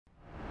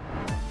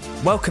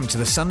Welcome to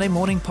the Sunday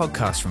morning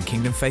podcast from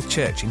Kingdom Faith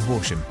Church in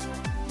Horsham.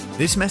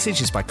 This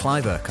message is by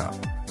Clive Urquhart.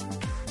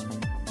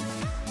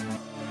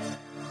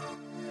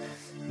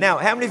 Now,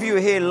 how many of you were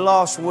here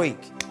last week?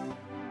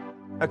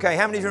 Okay,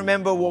 how many of you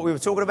remember what we were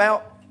talking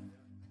about?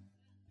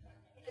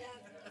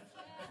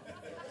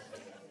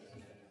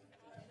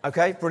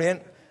 Okay,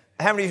 brilliant.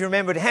 How many of you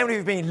remembered? How many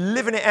of you have been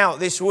living it out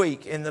this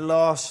week in the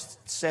last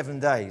 7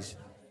 days?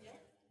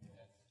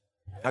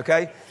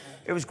 Okay,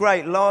 it was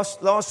great.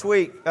 Last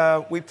week,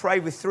 we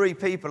prayed with 3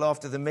 people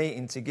after the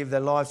meeting to give their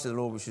lives to the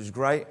Lord, which was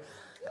great.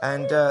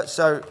 And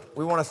so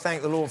we want to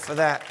thank the Lord for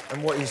that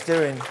and what He's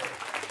doing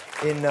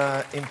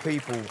in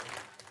people.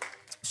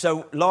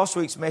 So last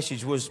week's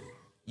message was,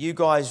 you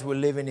guys were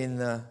living in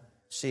the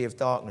sea of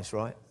darkness,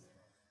 right?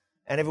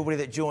 And everybody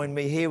that joined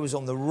me here was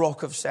on the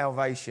rock of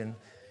salvation.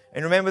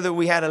 And remember that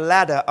we had a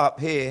ladder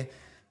up here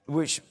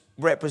which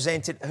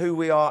represented who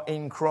we are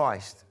in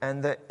Christ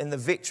and the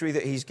victory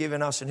that He's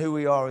given us and who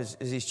we are as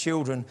His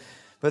children.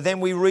 But then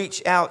we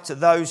reach out to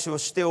those who are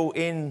still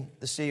in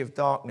the sea of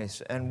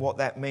darkness and what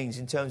that means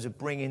in terms of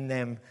bringing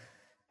them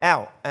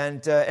out.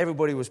 And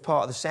everybody was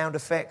part of the sound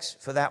effects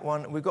for that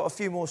one. We've got a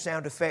few more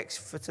sound effects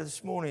for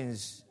this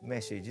morning's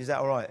message. Is that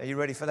all right? Are you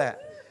ready for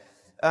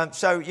that?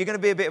 So you're going to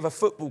be a bit of a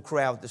football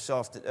crowd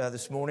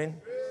this morning.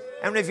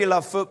 How many of you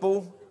love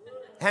football?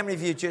 How many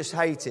of you just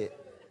hate it?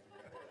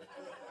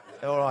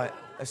 All right.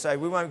 So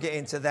we won't get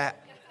into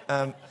that.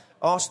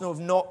 Arsenal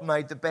have not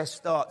made the best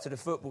start to the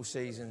football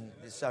season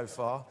so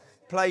far.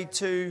 Played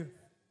 2,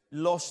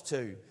 lost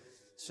 2.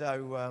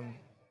 So,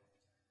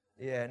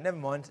 yeah, never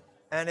mind.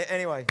 And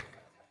anyway,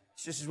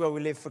 it's just as well we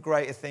live for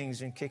greater things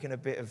than kicking a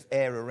bit of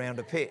air around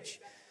a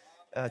pitch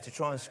to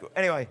try and score.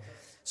 Anyway,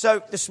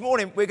 so this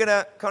morning we're going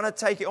to kind of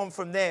take it on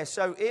from there.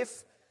 So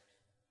if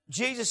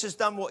Jesus has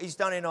done what He's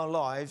done in our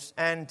lives,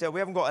 and we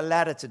haven't got a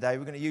ladder today,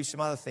 we're going to use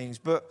some other things,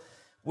 but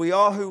we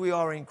are who we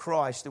are in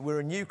Christ, that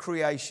we're a new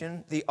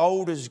creation. The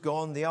old is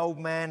gone, the old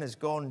man has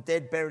gone,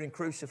 dead, buried and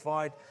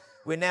crucified.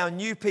 We're now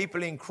new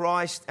people in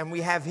Christ, and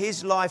we have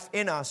His life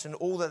in us and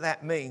all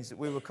that means that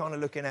we were kind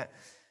of looking at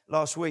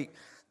last week.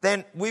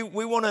 Then we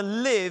want to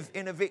live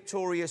in a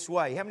victorious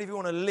way. How many of you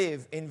want to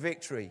live in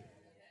victory?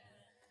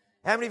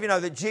 How many of you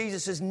know that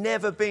Jesus has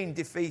never been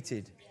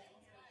defeated?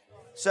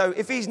 So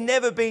if He's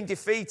never been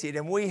defeated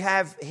and we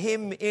have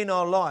Him in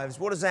our lives,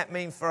 what does that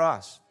mean for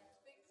us?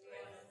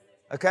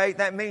 Okay,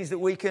 that means that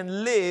we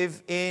can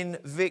live in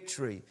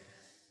victory.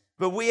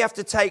 But we have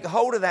to take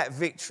hold of that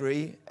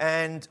victory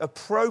and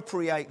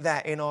appropriate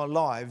that in our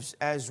lives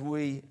as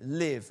we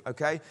live,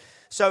 okay?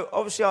 So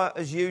obviously, I,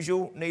 as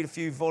usual, need a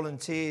few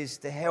volunteers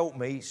to help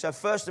me. So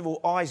first of all,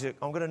 Isaac,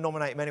 I'm going to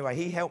nominate him anyway.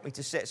 He helped me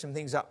to set some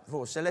things up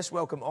before. So let's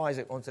welcome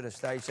Isaac onto the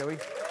stage, shall we,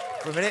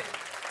 for a minute?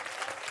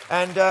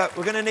 And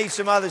we're going to need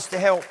some others to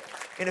help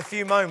in a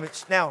few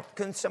moments. Now,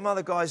 can some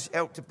other guys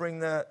help to bring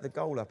the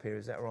goal up here?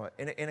 Is that right?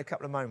 In a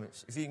couple of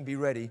moments, if you can be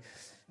ready.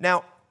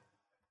 Now,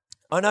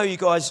 I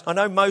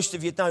know most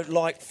of you don't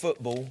like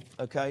football,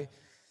 okay?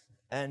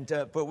 And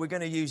but we're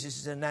going to use this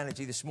as an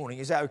analogy this morning.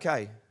 Is that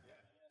okay?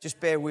 Just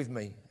bear with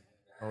me,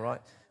 all right?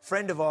 A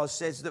friend of ours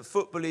says that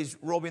football is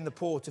robbing the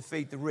poor to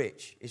feed the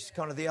rich. It's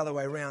kind of the other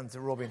way around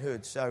to Robin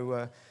Hood.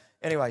 So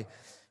anyway,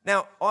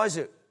 now,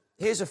 Isaac,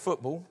 here's a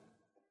football,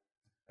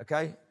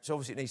 okay? So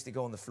obviously it needs to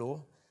go on the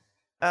floor.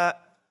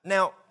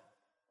 Now,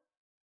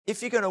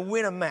 if you're going to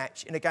win a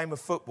match in a game of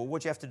football,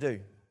 what do you have to do?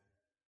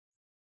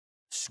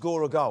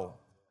 Score a goal,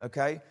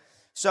 okay?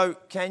 So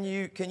can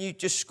you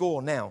just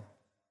score now?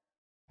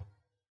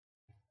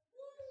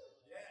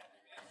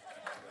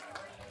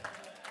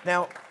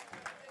 Now,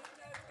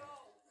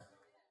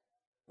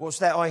 what's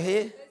that I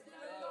hear?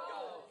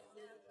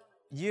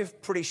 You're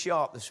pretty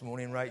sharp this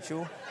morning,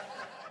 Rachel.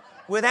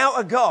 Without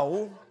a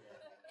goal,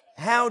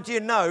 how do you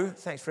know?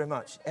 Thanks very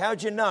much. How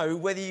do you know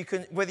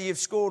whether you've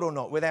scored or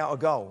not without a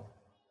goal?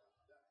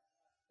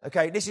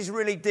 Okay, this is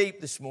really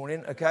deep this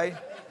morning. Okay,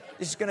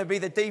 this is going to be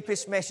the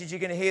deepest message you're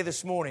going to hear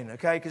this morning.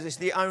 Okay, because it's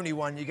the only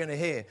one you're going to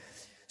hear.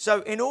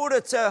 So, in order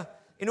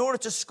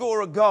to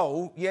score a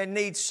goal, you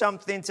need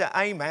something to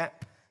aim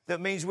at. That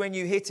means when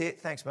you hit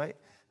it. Thanks, mate.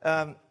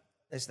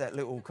 There's that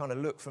little kind of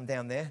look from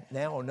down there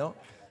now or not.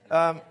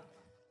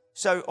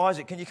 So,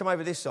 Isaac, can you come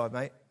over this side,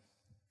 mate?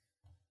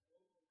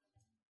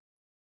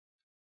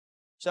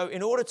 So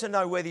in order to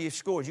know whether you've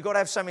scored, you've got to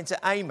have something to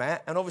aim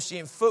at. And obviously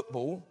in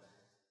football,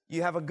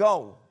 you have a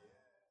goal.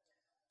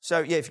 So,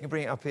 yeah, if you can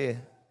bring it up here,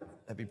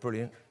 that'd be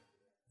brilliant.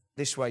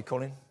 This way,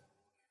 Colin.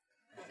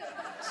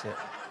 That's it.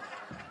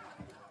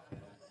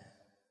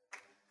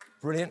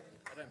 Brilliant.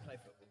 I don't play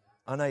football.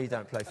 I know you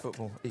don't play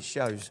football. It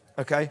shows.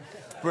 Okay,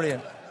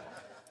 brilliant.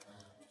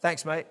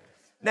 Thanks, mate.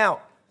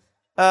 Now,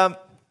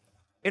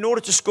 in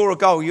order to score a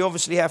goal, you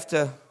obviously have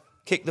to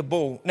kick the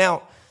ball.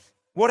 Now,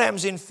 what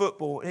happens in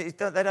football, they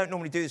don't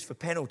normally do this for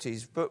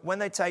penalties, but when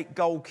they take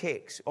goal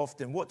kicks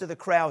often, what do the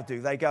crowd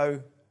do? They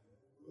go...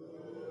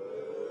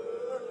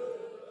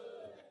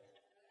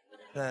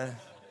 No,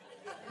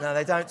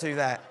 they don't do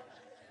that.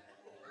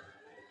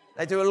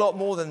 They do a lot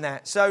more than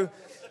that. So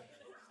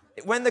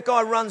When the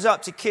guy runs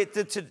up to kick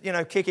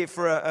it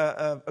for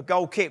a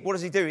goal kick, what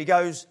does he do? He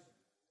goes...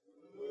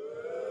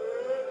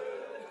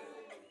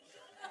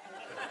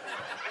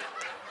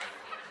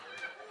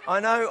 I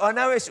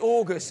know it's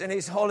August and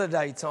it's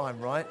holiday time,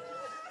 right?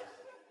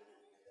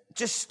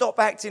 Just stop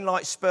acting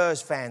like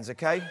Spurs fans,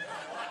 okay?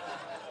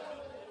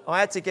 I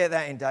had to get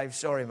that in, Dave.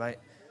 Sorry, mate.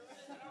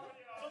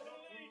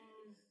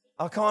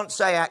 I can't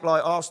say act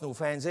like Arsenal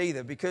fans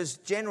either, because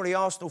generally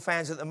Arsenal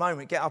fans at the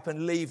moment get up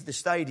and leave the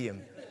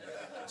stadium.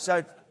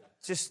 So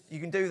just, you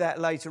can do that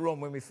later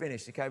on when we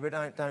finish, okay? But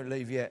don't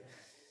leave yet.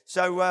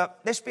 So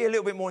let's be a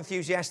little bit more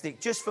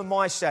enthusiastic, just for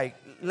my sake,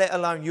 let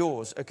alone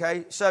yours,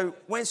 okay? So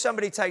when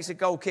somebody takes a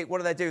goal kick,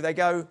 what do? They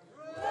go...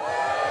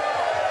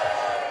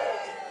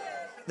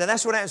 Then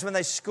that's what happens when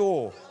they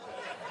score,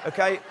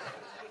 okay?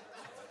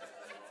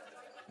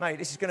 Mate,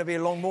 this is going to be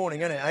a long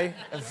morning, isn't it, eh?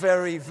 A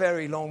very,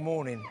 very long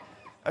morning.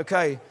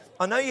 Okay,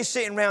 I know you're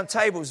sitting round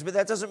tables, but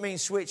that doesn't mean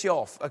switch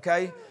off,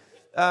 okay?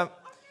 How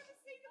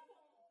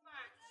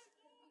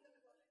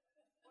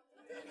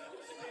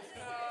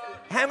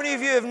many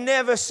of you have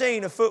never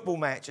seen a football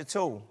match at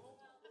all?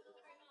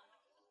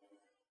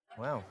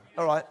 Wow,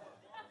 all right.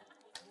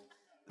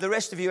 The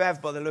rest of you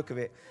have, by the look of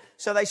it.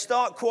 So they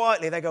start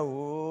quietly, they go,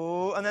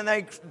 ooh, and then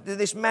they do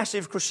this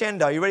massive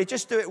crescendo. You ready?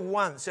 Just do it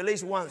once, at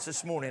least once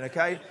this morning,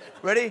 okay?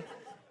 Ready?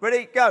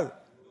 Ready? Go.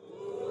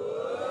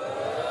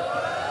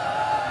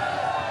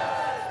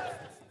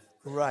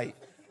 Great.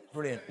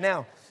 Brilliant.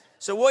 Now,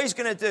 so what he's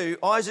going to do,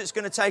 Isaac's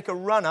going to take a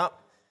run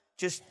up.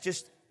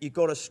 Just you've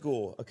got to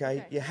score,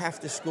 okay? You have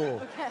to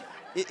score. Okay.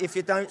 If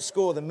you don't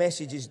score, the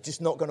message is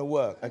just not going to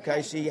work,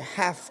 okay? So you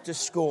have to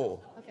score,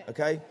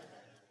 okay?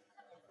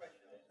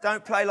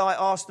 Don't play like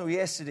Arsenal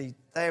yesterday.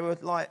 They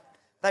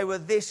were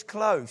this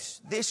close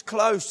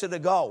to the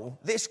goal,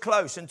 this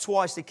close, and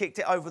twice they kicked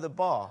it over the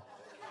bar.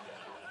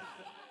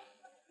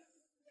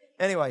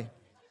 Anyway,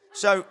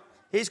 so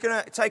he's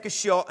going to take a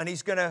shot and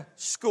he's going to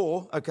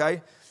score,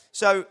 okay?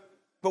 So,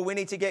 but we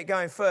need to get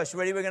going first.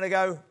 Ready? We're going to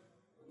go.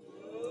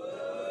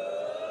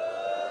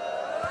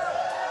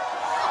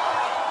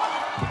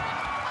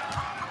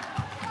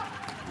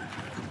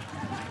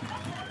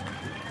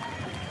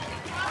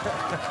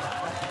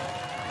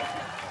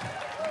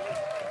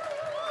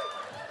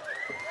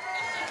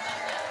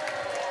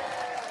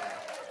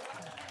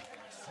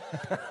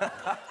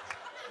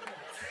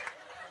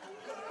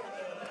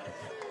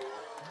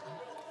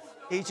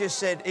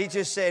 He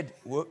just said,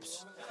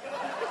 whoops.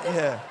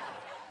 Yeah.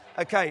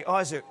 Okay,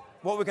 Isaac,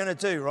 what we're going to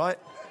do, right?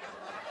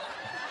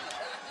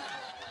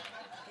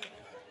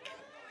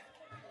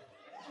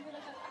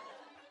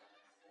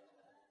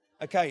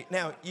 Okay,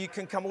 now you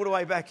can come all the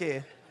way back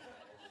here.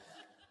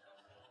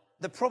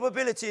 The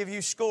probability of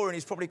you scoring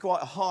is probably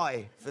quite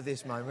high for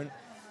this moment.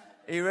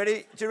 Are you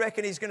ready? Do you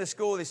reckon he's going to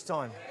score this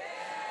time?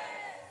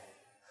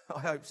 I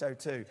hope so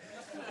too.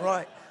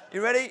 Right,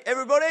 you ready,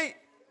 everybody?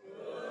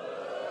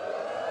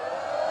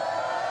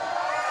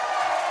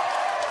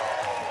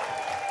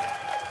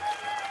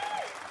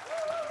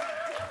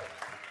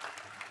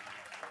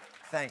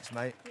 Thanks,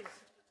 mate.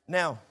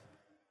 Now,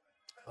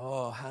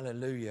 oh,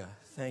 hallelujah.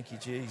 Thank you,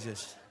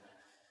 Jesus.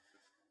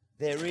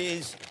 There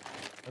is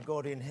a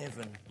God in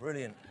heaven.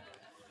 Brilliant.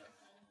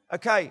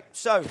 Okay,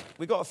 so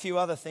we've got a few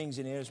other things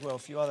in here as well.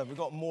 We've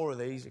got more of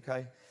these,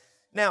 okay?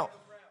 Now,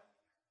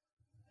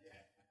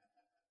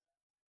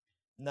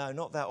 no,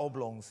 not that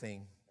oblong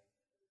thing.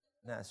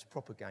 No, it's a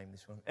proper game,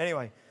 this one.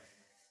 Anyway,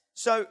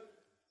 so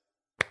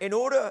in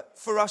order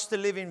for us to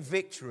live in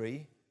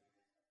victory,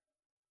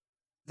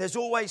 there's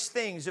always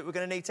things that we're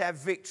going to need to have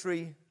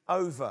victory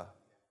over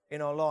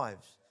in our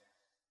lives.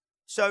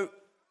 So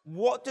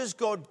what does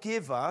God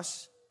give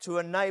us to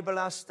enable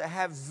us to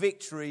have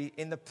victory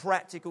in the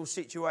practical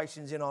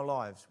situations in our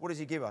lives? What does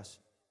he give us?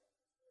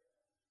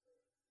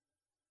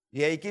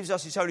 Yeah, he gives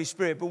us his Holy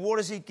Spirit, but what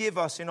does he give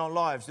us in our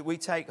lives that we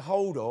take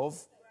hold of?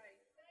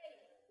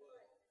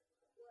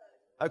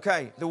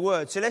 Okay, the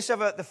Word. So let's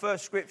have the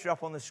first scripture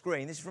up on the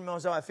screen. This is from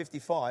Isaiah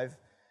 55.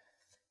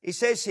 It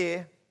says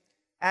here,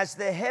 as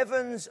the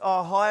heavens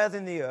are higher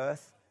than the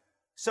earth,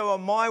 so are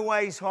my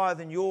ways higher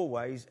than your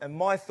ways, and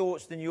my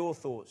thoughts than your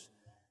thoughts.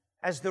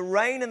 As the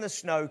rain and the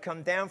snow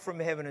come down from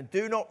heaven and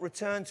do not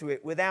return to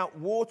it without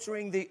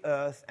watering the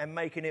earth and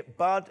making it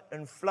bud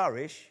and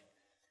flourish,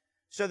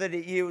 so that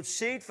it yields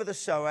seed for the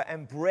sower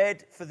and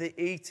bread for the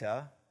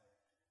eater,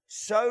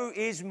 so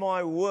is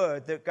my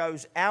word that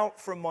goes out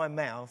from my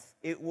mouth.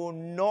 It will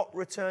not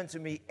return to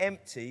me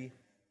empty,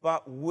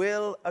 but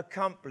will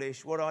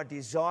accomplish what I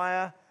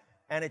desire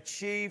and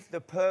achieve the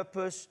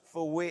purpose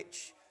for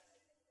which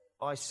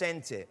I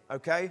sent it,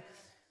 okay?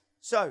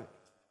 So,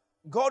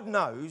 God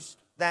knows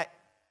that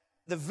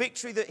the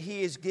victory that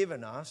he has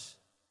given us,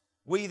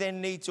 we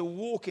then need to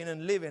walk in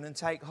and live in and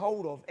take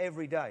hold of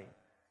every day.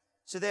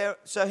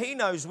 So he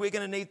knows we're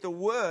going to need the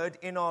word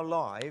in our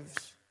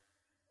lives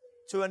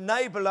to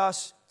enable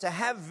us to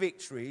have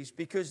victories,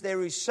 because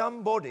there is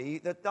somebody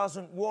that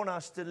doesn't want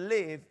us to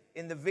live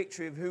in the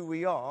victory of who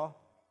we are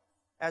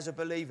as a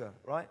believer,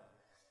 right?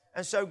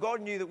 And so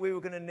God knew that we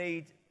were going to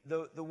need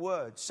the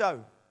word.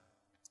 So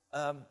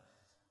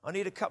I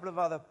need a couple of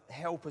other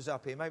helpers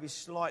up here, maybe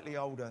slightly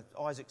older,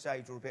 Isaac's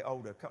age or a bit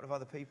older. A couple of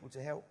other people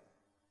to help.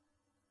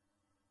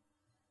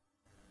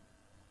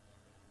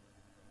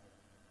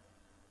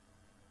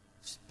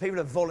 People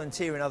are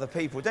volunteering other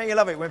people. Don't you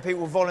love it when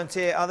people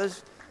volunteer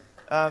others?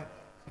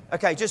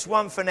 Okay, just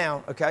one for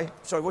now, okay?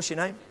 Sorry, what's your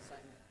name?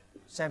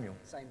 Samuel.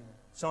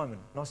 Simon.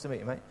 Nice to meet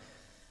you, mate.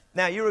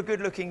 Now, you're a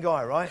good-looking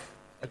guy, right?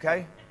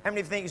 Okay? How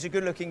many of you think he's a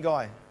good-looking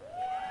guy?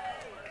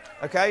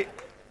 Okay?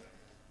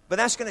 But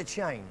that's going to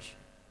change.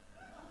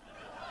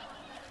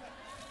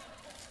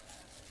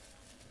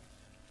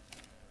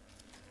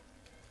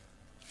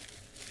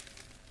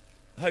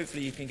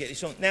 Hopefully you can get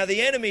this on. Now,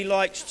 the enemy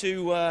likes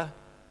to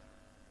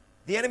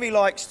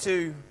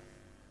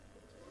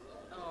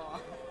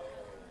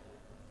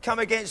come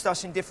against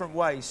us in different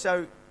ways.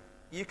 So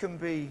you can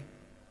be...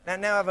 Now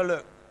have a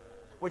look.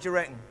 What do you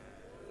reckon?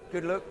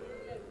 Good look?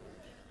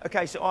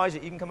 Okay, so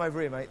Isaac, you can come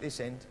over here, mate, this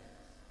end.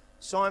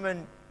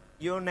 Simon,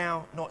 you're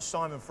now not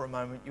Simon for a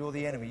moment. You're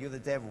the enemy. You're the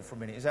devil for a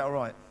minute. Is that all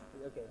right?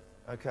 Okay.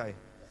 Okay.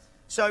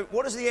 So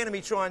what does the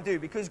enemy try and do?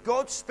 Because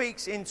God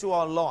speaks into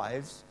our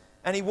lives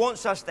and he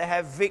wants us to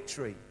have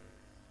victory.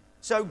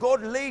 So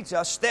God leads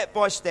us step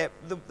by step.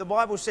 The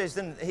Bible says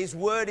that his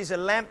word is a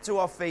lamp to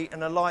our feet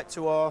and a light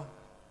to our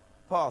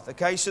path.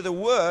 Okay, so the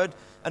word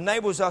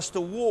enables us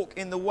to walk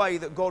in the way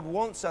that God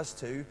wants us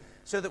to,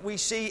 so that we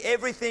see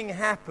everything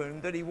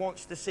happen that he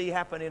wants to see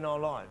happen in our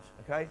lives.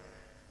 Okay,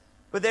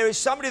 but there is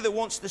somebody that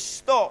wants to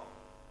stop.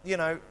 You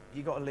know,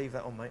 you got to leave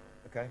that on, mate.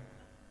 Okay,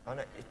 I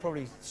know it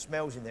probably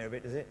smells in there a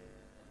bit, does it?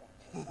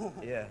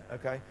 Yeah.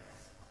 Okay.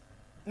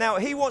 Now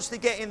he wants to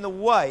get in the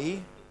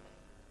way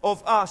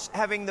of us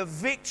having the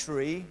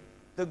victory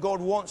that God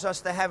wants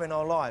us to have in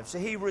our lives. So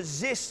he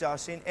resists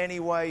us in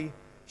any way,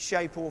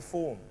 shape or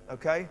form,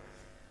 okay?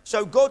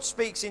 So God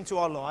speaks into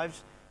our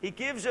lives. He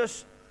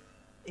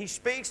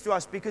speaks to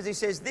us because he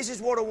says, this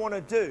is what I want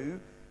to do,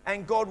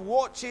 and God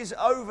watches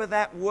over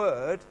that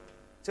word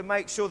to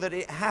make sure that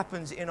it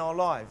happens in our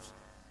lives.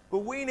 But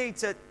we need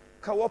to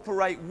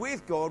cooperate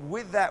with God,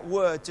 with that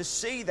word, to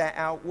see that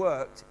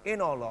outworked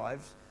in our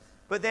lives.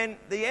 But then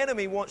the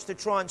enemy wants to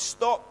try and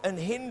stop and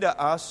hinder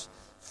us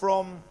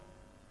from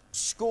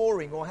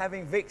scoring or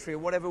having victory or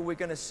whatever we're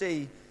going to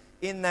see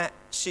in that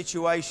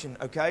situation,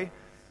 okay?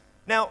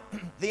 Now,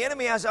 the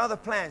enemy has other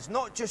plans,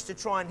 not just to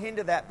try and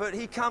hinder that, but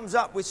he comes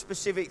up with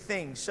specific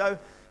things. So,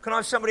 can I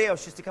have somebody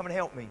else just to come and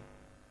help me?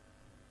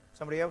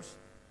 Somebody else?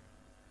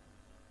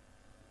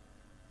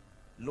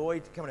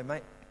 Lloyd, come on in,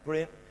 mate.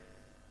 Brilliant.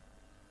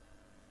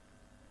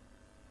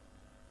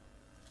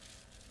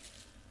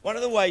 One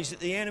of the ways that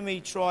the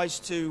enemy tries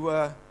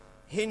to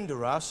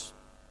hinder us,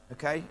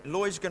 okay,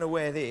 Lloyd's going to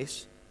wear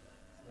this.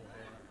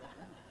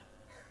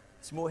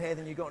 It's more hair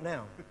than you got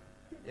now.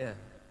 Yeah,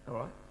 all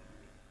right.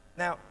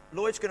 Now,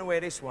 Lloyd's going to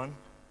wear this one.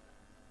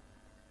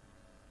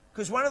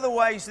 Because one of the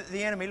ways that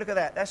the enemy, look at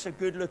that, that's a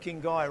good-looking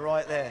guy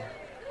right there.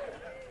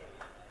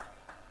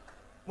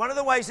 One of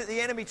the ways that the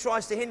enemy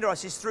tries to hinder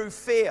us is through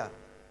fear,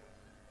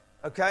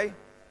 okay?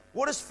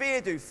 What does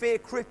fear do? Fear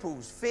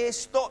cripples. Fear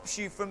stops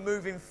you from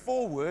moving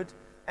forward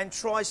and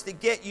tries to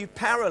get you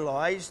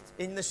paralyzed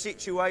in the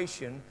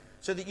situation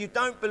so that you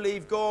don't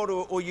believe God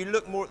or you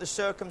look more at the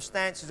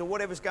circumstances or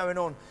whatever's going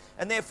on.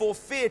 And therefore,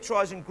 fear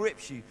tries and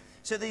grips you.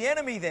 So the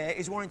enemy there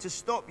is wanting to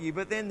stop you,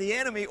 but then the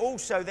enemy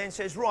also then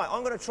says, right,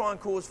 I'm going to try and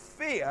cause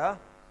fear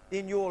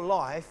in your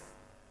life.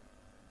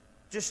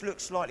 Just look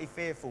slightly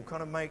fearful.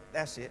 Kind of make,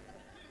 that's it.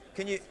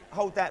 Can you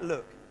hold that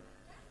look?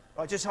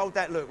 Right, just hold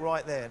that look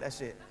right there.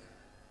 That's it.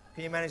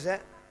 Can you manage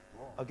that?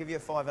 I'll give you a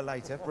 $5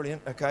 later.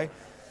 Brilliant. Okay.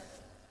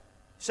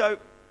 So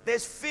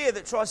there's fear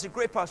that tries to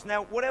grip us.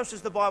 Now, what else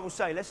does the Bible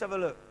say? Let's have a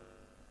look.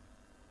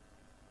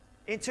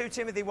 In 2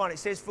 Timothy 1, it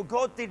says, for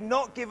God did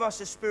not give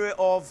us a spirit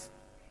of,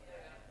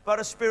 but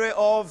a spirit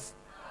of,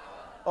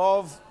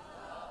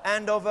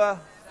 and of a...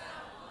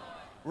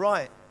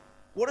 Right.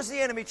 What does the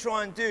enemy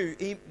try and do?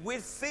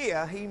 With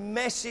fear, he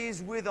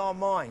messes with our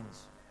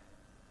minds.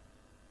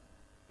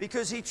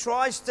 Because he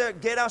tries to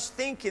get us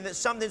thinking that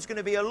something's going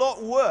to be a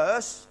lot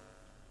worse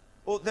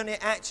than it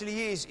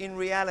actually is in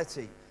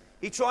reality.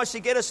 He tries to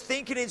get us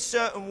thinking in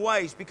certain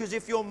ways, because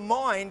if your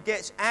mind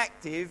gets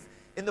active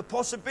in the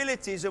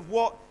possibilities of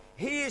what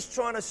he is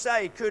trying to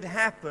say could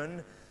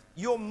happen,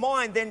 your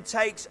mind then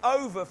takes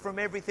over from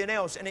everything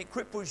else and it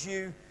cripples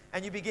you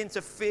and you begin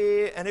to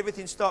fear and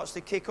everything starts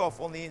to kick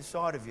off on the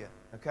inside of you,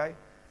 okay?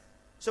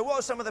 So what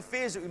are some of the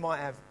fears that we might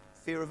have?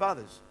 Fear of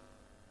others.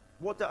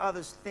 What do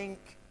others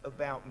think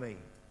about me?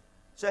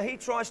 So he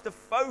tries to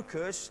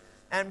focus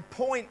and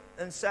point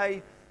and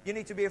say, you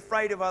need to be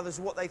afraid of others,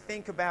 what they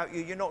think about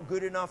you. You're not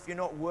good enough. You're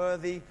not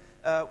worthy.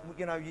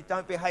 You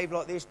don't behave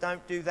like this.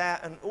 Don't do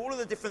that. And all of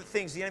the different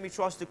things the enemy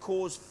tries to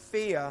cause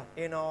fear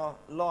in our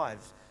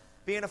lives.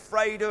 Being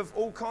afraid of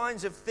all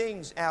kinds of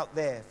things out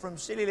there, from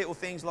silly little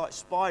things like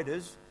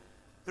spiders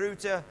through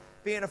to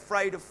being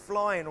afraid of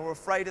flying or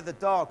afraid of the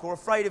dark or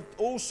afraid of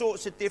all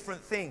sorts of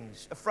different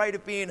things, afraid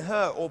of being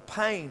hurt or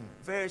pain,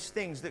 various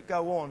things that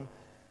go on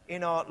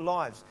in our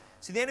lives.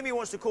 See, the enemy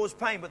wants to cause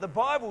pain, but the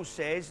Bible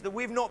says that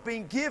we've not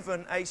been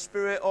given a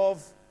spirit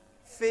of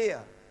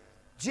fear.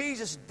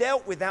 Jesus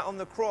dealt with that on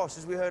the cross,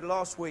 as we heard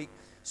last week.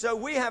 So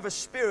we have a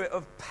spirit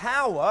of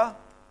power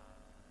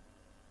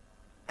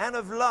and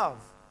of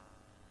love.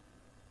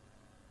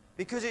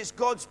 Because it's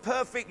God's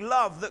perfect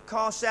love that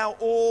casts out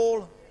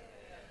all.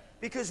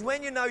 Because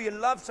when you know you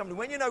love somebody,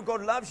 when you know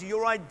God loves you,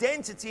 your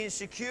identity and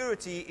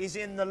security is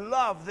in the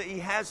love that He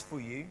has for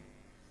you.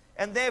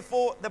 And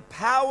therefore, the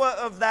power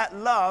of that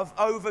love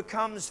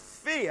overcomes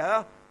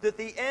fear that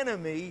the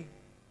enemy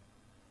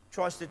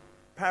tries to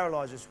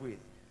paralyze us with.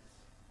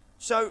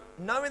 So,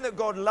 knowing that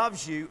God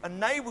loves you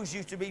enables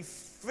you to be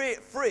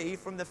free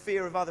from the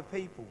fear of other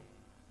people.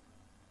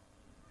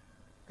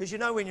 Because you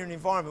know when you're in an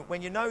environment,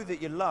 when you know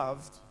that you're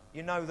loved,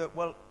 you know that,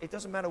 well, it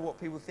doesn't matter what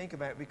people think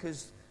about it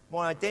because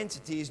my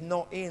identity is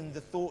not in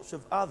the thoughts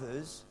of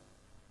others.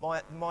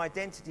 My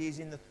identity is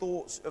in the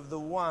thoughts of the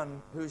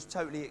one who has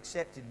totally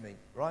accepted me,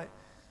 right?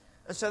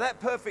 And so that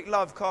perfect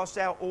love casts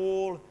out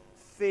all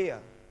fear.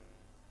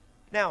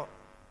 Now,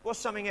 what's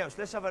something else?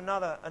 Let's have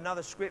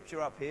another scripture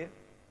up here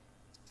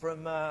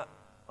from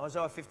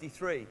Isaiah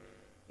 53.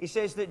 He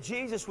says that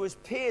Jesus was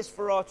pierced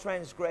for our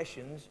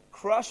transgressions,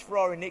 crushed for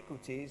our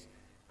iniquities,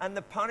 and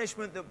the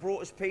punishment that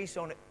brought us peace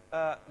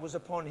was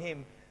upon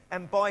Him.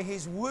 And by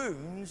His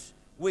wounds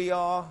we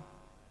are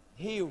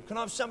healed. Can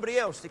I have somebody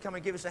else to come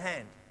and give us a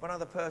hand? One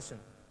other person.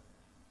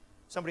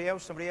 Somebody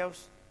else? Somebody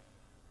else?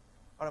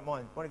 I don't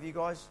mind. One of you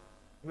guys?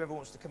 Whoever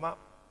wants to come up.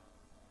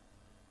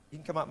 You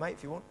can come up, mate,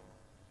 if you want.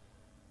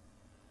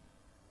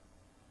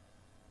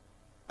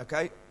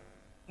 Okay.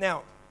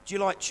 Now, do you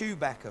like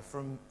Chewbacca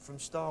from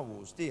Star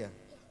Wars, do you?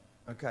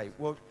 Okay.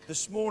 Well,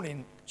 this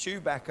morning,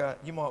 Chewbacca,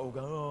 you might all go,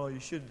 oh, you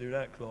shouldn't do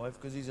that, Clive,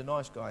 because he's a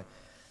nice guy.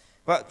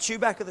 But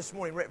Chewbacca this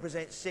morning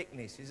represents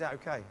sickness. Is that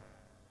okay?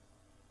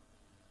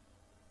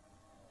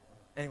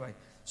 Anyway,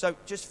 so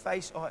just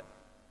face... I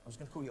was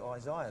going to call you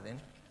Isaiah then.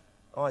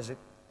 Isaac.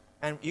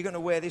 And you're going to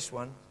wear this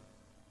one.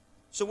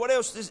 So what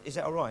else is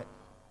that all right?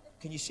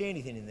 Can you see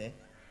anything in there?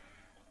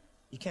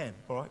 You can.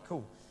 All right,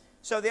 cool.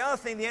 So the other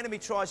thing the enemy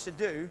tries to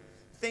do,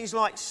 things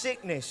like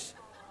sickness.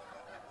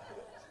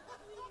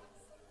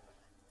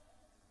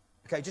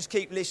 Okay, just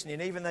keep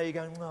listening, even though you're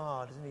going,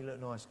 oh, doesn't he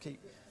look nice? Keep...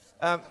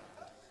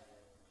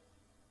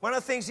 one of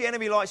the things the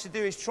enemy likes to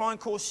do is try and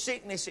cause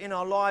sickness in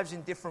our lives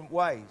in different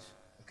ways,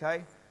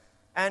 okay?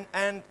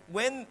 And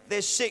when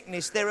there's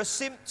sickness, there are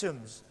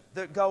symptoms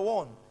that go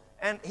on.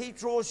 And he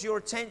draws your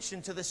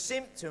attention to the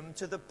symptom,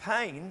 to the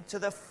pain, to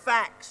the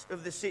facts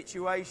of the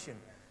situation.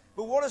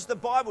 But what does the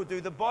Bible do?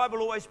 The Bible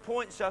always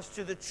points us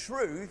to the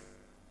truth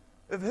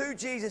of who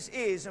Jesus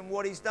is and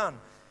what He's done.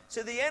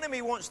 So the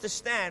enemy wants to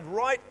stand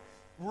right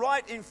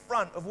in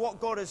front of what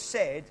God has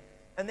said,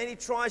 and then he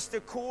tries to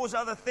cause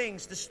other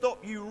things to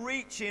stop you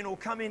reaching or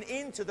coming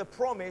into the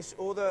promise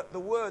or the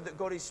word that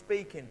God is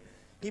speaking.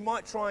 He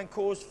might try and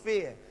cause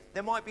fear.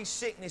 There might be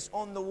sickness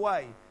on the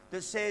way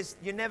that says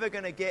you're never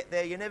going to get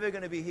there, you're never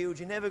going to be healed,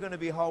 you're never going to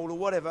be whole or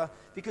whatever,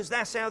 because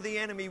that's how the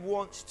enemy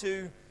wants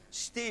to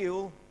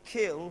steal,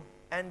 kill,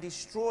 and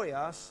destroy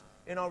us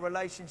in our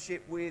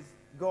relationship with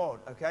God,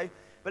 okay?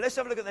 But let's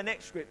have a look at the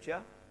next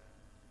scripture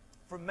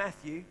from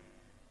Matthew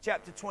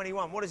chapter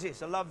 21. What is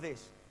this? I love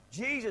this.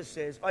 Jesus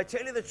says, I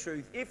tell you the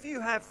truth, if you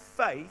have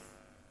faith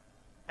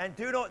and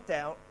do not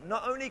doubt,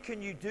 not only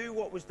can you do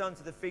what was done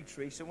to the fig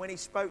tree, so when he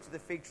spoke to the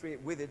fig tree,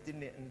 it withered,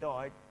 didn't it, and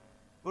died,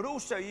 but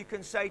also you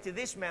can say to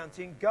this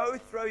mountain, go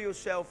throw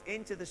yourself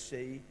into the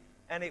sea,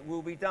 and it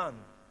will be done.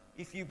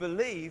 If you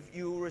believe,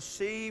 you will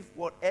receive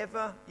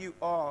whatever you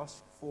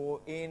ask for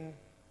in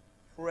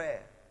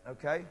prayer,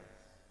 okay?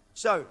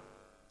 So,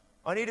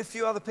 I need a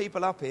few other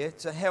people up here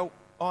to help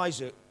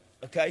Isaac,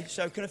 okay?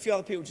 So, can a few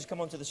other people just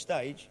come onto the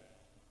stage?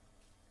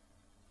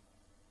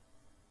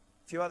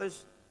 A few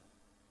others?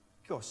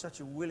 Gosh,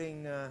 such a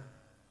willing...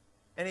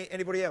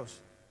 Anybody else?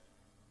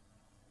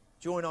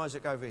 Join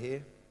Isaac over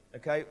here,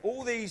 okay?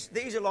 All these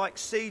are like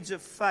seeds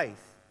of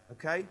faith,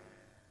 okay?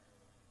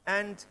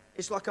 And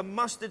it's like a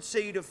mustard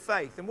seed of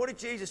faith. And what did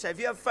Jesus say? If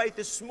you have faith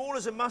as small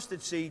as a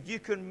mustard seed, you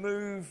can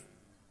move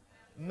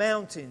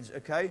mountains,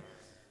 okay?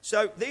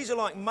 So these are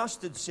like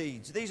mustard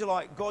seeds. These are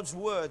like God's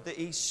word that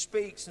He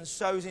speaks and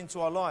sows into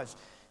our lives.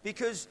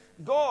 Because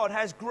God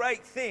has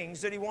great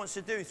things that He wants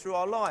to do through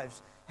our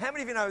lives. How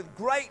many of you know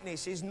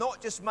greatness is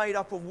not just made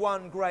up of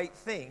one great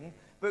thing,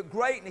 but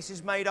greatness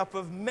is made up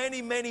of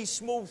many, many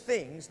small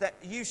things that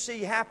you see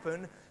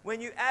happen.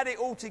 When you add it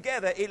all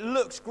together, it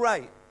looks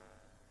great.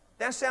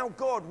 That's how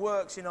God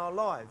works in our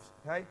lives,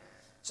 okay?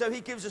 So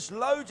He gives us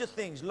loads of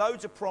things,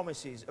 loads of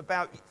promises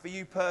about for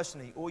you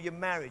personally, or your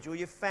marriage, or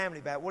your family,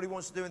 about what He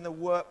wants to do in the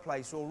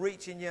workplace, or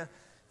reaching your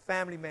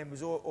family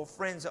members, or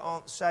friends that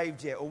aren't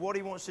saved yet, or what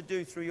He wants to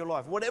do through your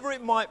life. Whatever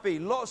it might be,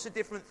 lots of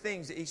different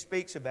things that He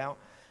speaks about,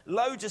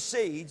 loads of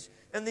seeds,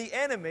 and the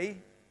enemy...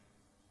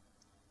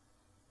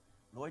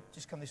 Lloyd,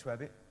 just come this way a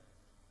bit.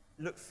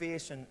 Look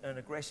fierce and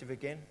aggressive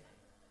again.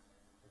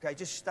 Okay,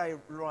 just stay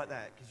right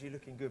there, because you're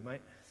looking good,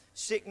 mate.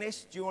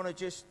 Sickness, do you want to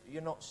just...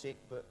 You're not sick,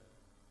 but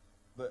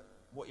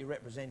what you're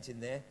representing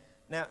there.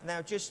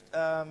 Now just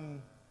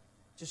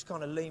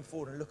kind of lean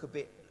forward and look a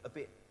bit.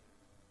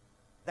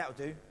 That'll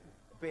do.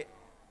 A bit.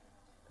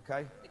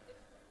 Okay.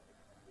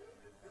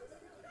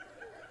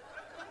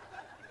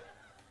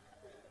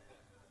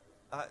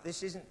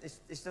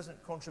 This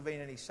doesn't contravene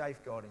any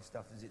safeguarding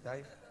stuff, does it,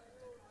 Dave?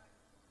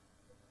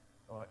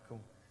 All right,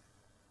 cool.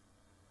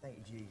 Thank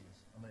you, Jesus.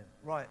 Amen.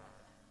 Right.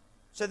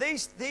 So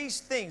these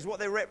things, what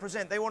they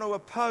represent, they want to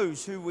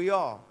oppose who we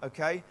are,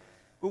 okay?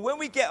 But when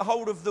we get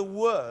hold of the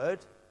Word,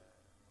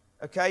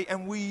 okay,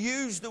 and we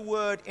use the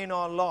Word in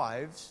our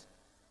lives,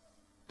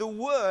 the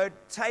Word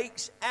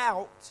takes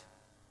out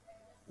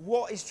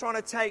what is trying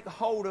to take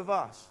hold of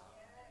us.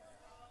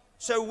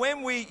 So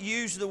when we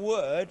use the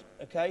Word,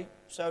 okay,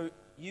 so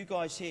you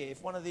guys here,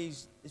 if one of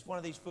these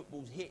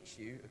footballs hits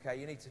you, okay,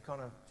 you need to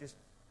kind of just,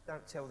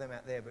 don't tell them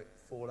out there, but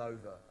fall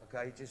over,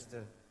 okay, just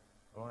to,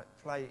 all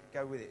right,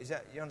 go with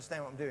it. You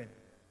understand what I'm doing?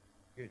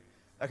 Good.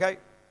 Okay,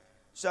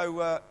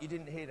 so you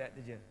didn't hear that,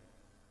 did you?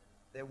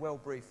 They're well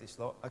briefed, this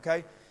lot,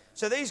 okay?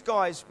 So these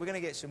guys, we're going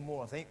to get some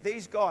more, I think.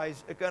 These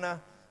guys are going to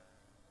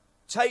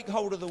take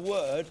hold of the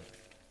Word,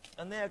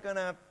 and they're going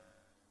to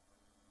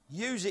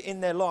use it in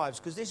their lives,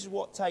 because this is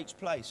what takes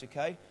place,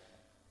 okay?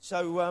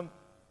 So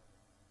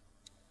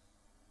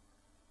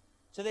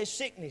there's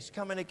sickness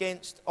coming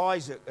against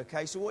Isaac,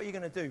 okay? So what are you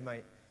going to do,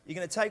 mate? You're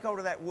going to take hold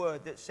of that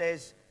word that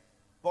says,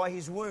 by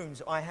his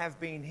wounds I have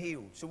been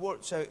healed.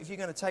 So if you're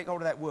going to take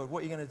hold of that word,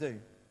 what are you going to do?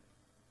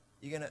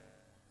 You're going to...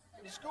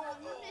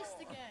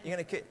 You're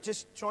going to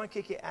just try and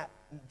kick it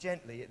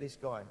gently at this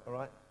guy, all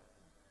right?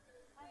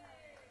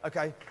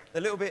 Okay, a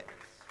little bit.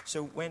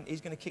 So when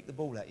he's going to kick the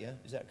ball at you,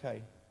 is that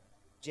okay?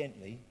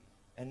 Gently.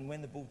 And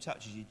when the ball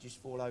touches you,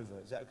 just fall over.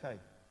 Is that okay? Is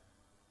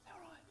that all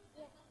right?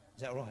 Yeah.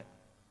 Is that all right?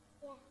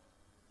 Yeah.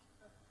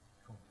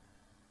 Cool.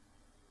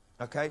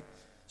 Okay.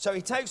 So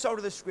he takes hold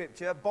of the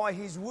scripture, by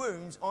his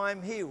wounds I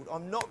am healed.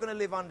 I'm not going to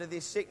live under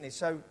this sickness.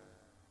 So,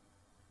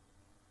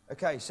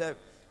 okay, so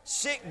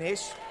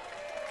sickness...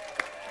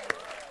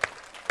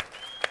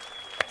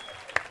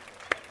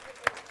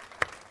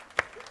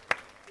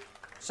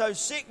 So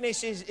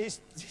sickness is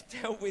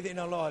dealt with in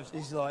our lives.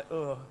 It's like,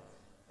 oh.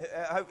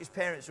 I hope his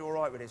parents are all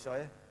right with this, are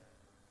you?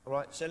 All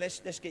right, so let's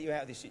get you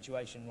out of this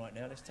situation right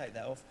now. Let's take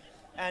that off.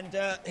 And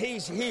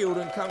he's healed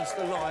and comes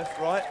to life,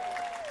 right?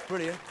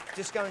 Brilliant.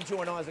 Just go and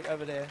join Isaac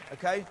over there,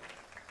 okay?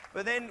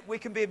 But then we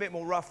can be a bit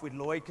more rough with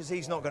Lloyd, because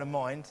he's not going to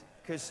mind.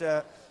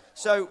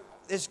 So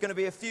there's going to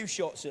be a few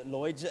shots at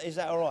Lloyd. Is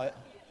that all right?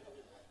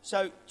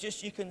 So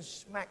just you can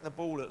smack the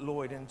ball at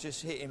Lloyd and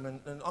just hit him. And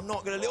I'm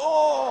not going to...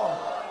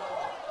 Oh!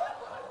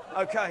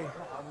 Okay.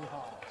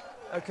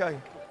 Okay.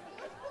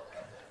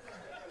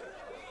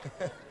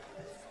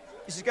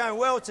 This is going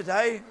well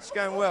today. It's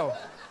going well.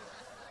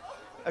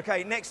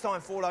 Okay, next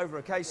time fall over,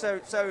 okay? So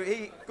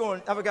go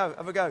on, have a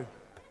go.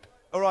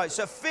 All right,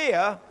 so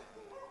fear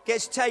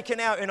gets taken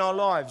out in our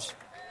lives,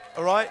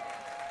 all right?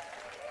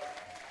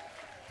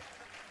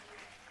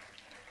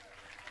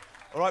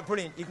 All right,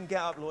 brilliant. You can get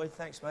up, Lloyd.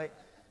 Thanks, mate.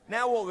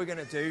 Now what we're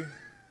going to do,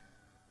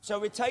 so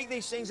we take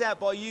these things out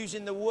by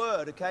using the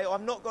Word, okay?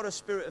 I've not got a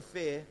spirit of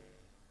fear.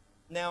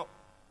 Now,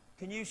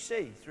 can you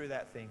see through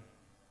that thing?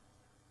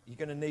 You're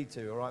going to need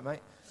to, all right, mate?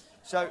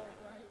 So,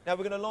 now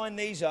we're going to line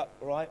these up,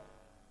 all right?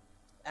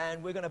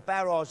 And we're going to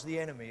barrage the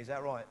enemy, is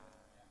that right?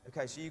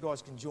 Okay, so you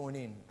guys can join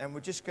in. And we're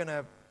just going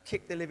to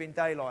kick the living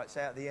daylights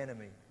out of the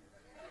enemy.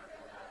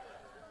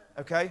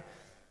 Okay?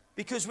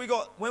 Because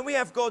when we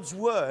have God's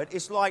Word,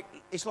 it's like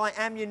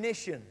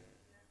ammunition.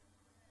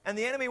 And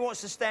the enemy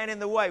wants to stand in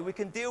the way. We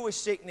can deal with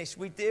sickness,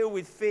 we deal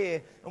with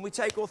fear, and we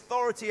take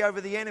authority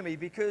over the enemy,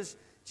 because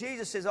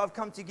Jesus says, I've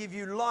come to give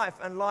you life,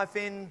 and life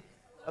in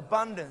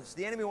abundance.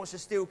 The enemy wants to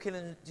steal, kill,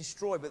 and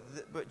destroy,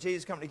 but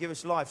Jesus come to give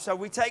us life. So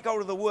we take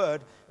hold of the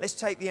Word. Let's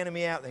take the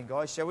enemy out then,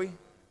 guys, shall we?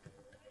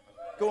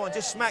 Go on,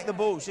 just smack the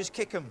balls, just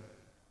kick them.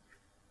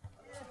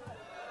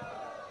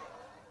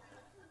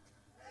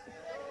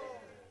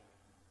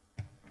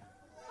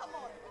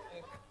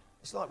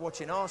 It's like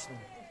watching Arsenal.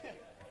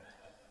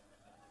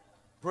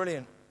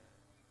 Brilliant.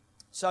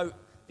 So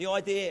the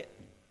idea,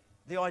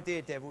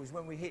 devil, is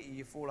when we hit you,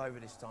 you fall over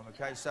this time,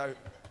 okay? So,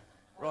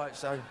 right,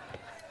 so,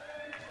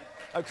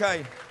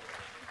 okay.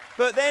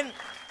 But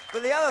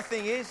the other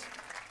thing is,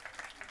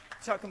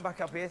 chuck them back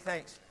up here,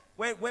 thanks.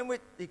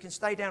 You can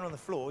stay down on the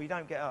floor, you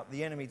don't get up.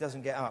 The enemy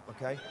doesn't get up,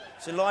 okay?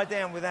 So lie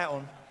down with that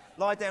on.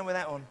 Lie down with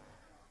that on.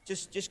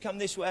 Just come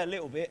this way a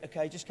little bit,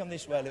 okay? Just come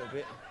this way a little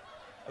bit,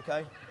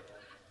 okay?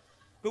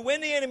 But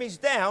when the enemy's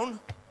down,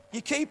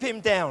 you keep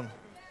him down.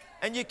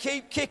 And you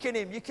keep kicking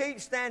him. You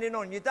keep standing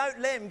on. You don't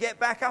let him get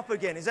back up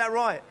again. Is that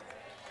right?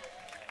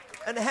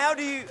 And how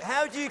do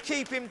you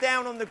keep him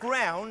down on the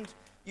ground?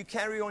 You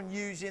carry on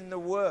using the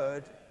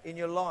Word in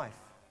your life.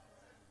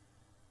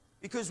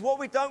 Because what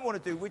we don't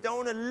want to do, we don't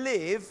want to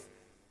live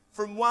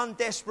from one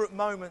desperate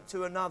moment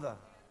to another.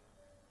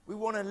 We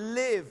want to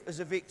live as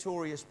a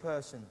victorious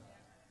person.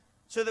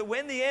 So that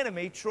when the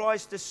enemy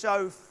tries to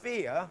sow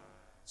fear,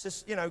 so,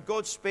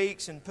 God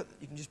speaks, and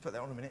you can just put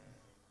that on a minute.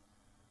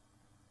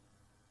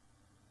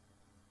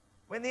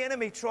 when the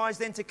enemy tries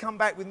then to come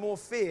back with more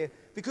fear,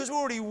 because we're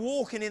already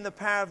walking in the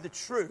power of the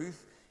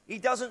truth, he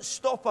doesn't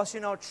stop us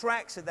in our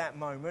tracks at that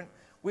moment.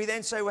 We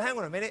then say, well, hang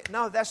on a minute.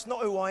 No, that's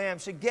not who I am.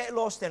 So get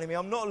lost, enemy.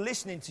 I'm not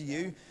listening to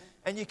you.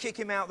 And you kick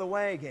him out of the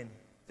way again. Do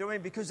you know what I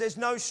mean? Because there's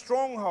no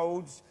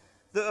strongholds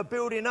that are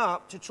building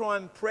up to try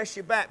and press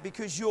you back,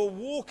 because you're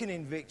walking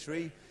in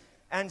victory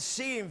and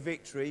seeing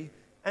victory.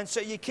 And so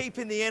you're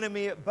keeping the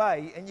enemy at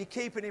bay, and you're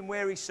keeping him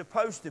where he's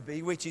supposed to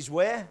be, which is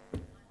where?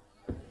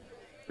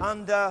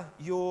 Under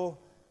your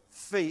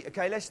feet.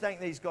 Okay, let's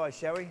thank these guys,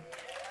 shall we?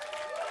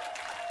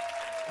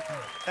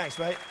 Thanks,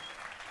 mate.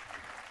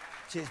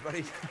 Cheers,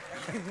 buddy.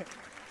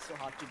 So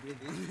hard to breathe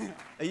in.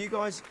 Are you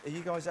guys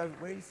over?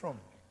 Where are you from?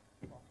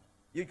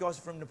 You guys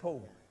are from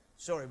Nepal.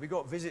 Sorry, we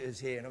got visitors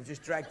here, and I've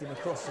just dragged them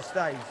across the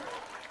stage.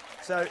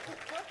 So,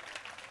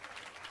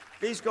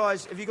 these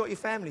guys, have you got your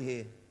family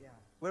here? Yeah.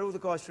 Where are all the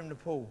guys from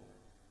Nepal?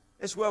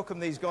 Let's welcome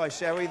these guys,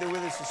 shall we? They're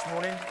with us this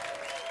morning.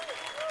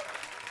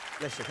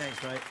 Bless you,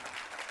 thanks, mate.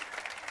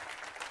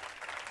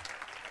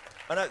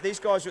 I know these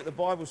guys were at the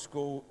Bible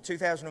school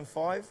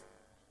 2005.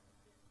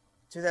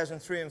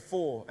 2003 and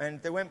 4, and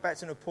they went back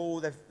to Nepal.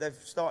 They've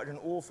started an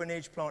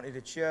orphanage, planted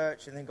a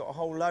church, and then got a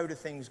whole load of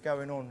things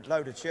going on,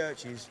 load of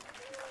churches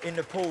in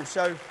Nepal.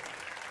 So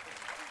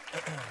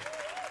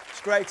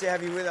it's great to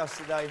have you with us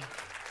today.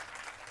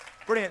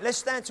 Brilliant. Let's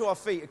stand to our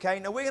feet, okay?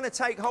 Now we're going to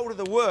take hold of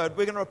the word.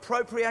 We're going to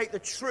appropriate the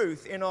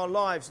truth in our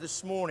lives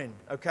this morning,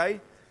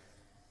 okay?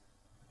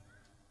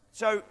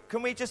 So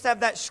can we just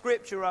have that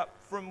scripture up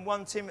from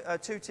 2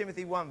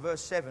 Timothy 1,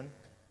 verse 7?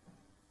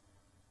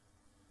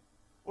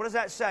 What does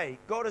that say?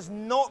 God has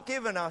not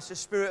given us a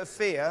spirit of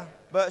fear,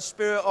 but a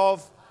spirit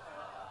of...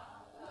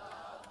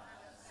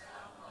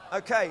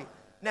 Okay,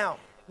 now,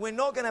 we're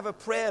not going to have a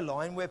prayer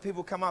line where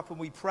people come up and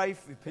we pray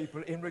for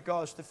people in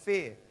regards to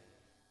fear.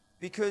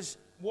 Because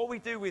what we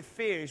do with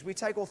fear is we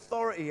take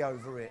authority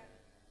over it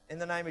in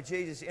the name of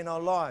Jesus in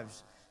our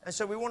lives. And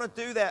so we want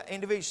to do that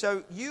individually.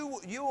 So you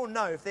will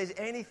know if there's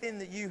anything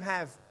that you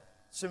have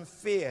some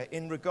fear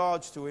in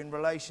regards to, in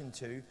relation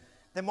to.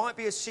 There might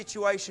be a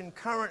situation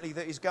currently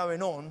that is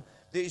going on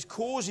that is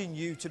causing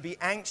you to be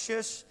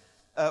anxious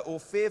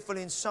or fearful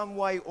in some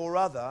way or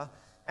other.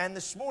 And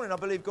this morning, I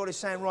believe God is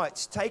saying, right,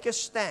 take a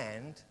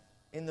stand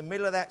in the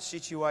middle of that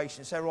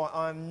situation. Say, right,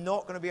 I'm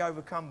not going to be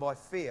overcome by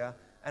fear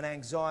and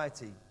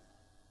anxiety.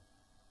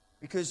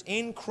 Because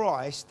in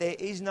Christ, there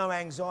is no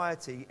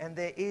anxiety and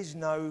there is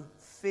no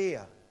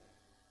fear.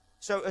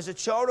 So as a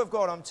child of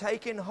God, I'm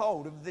taking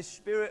hold of this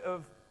spirit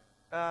of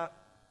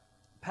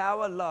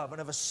power, love,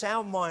 and of a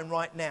sound mind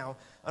right now.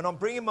 And I'm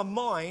bringing my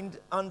mind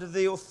under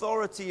the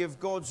authority of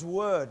God's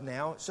word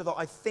now, so that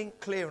I think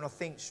clear and I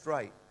think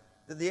straight.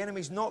 That the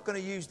enemy's not going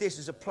to use this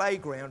as a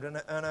playground and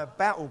a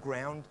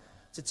battleground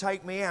to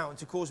take me out and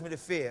to cause me to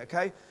fear,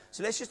 okay?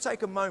 So let's just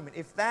take a moment.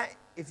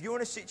 If you're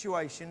in a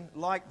situation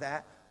like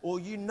that, or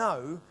you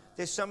know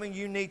there's something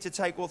you need to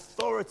take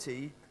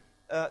authority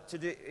to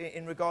do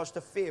in regards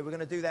to fear, we're going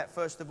to do that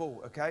first of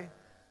all, okay?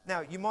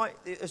 Now, you might,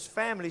 as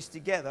families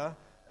together,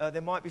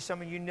 there might be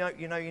something you know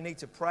you need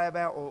to pray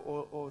about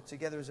or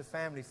together as a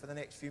family for the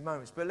next few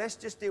moments. But let's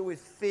just deal with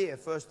fear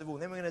first of all.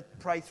 Then we're going to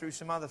pray through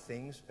some other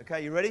things.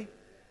 Okay, you ready?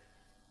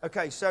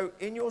 Okay, so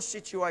in your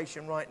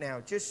situation right now,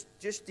 just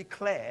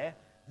declare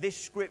this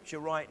scripture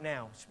right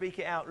now. Speak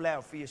it out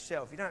loud for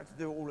yourself. You don't have to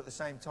do it all at the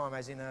same time,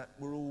 as in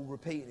we're all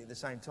repeating it at the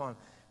same time.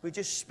 But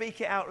just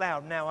speak it out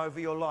loud now over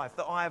your life,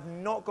 that I have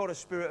not got a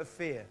spirit of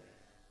fear,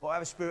 but I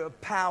have a spirit of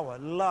power,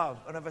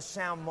 love, and of a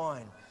sound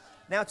mind.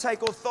 Now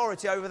take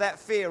authority over that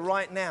fear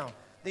right now.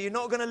 That you're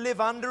not going to live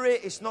under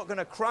it. It's not going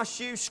to crush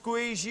you,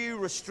 squeeze you,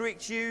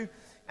 restrict you,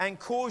 and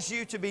cause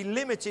you to be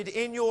limited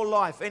in your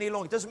life any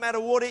longer. It doesn't matter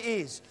what it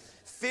is.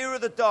 Fear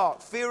of the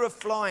dark, fear of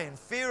flying,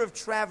 fear of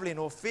traveling,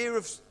 or fear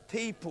of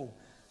people.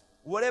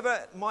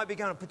 Whatever might be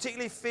going on,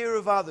 particularly fear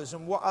of others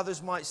and what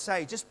others might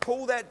say. Just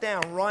pull that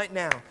down right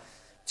now.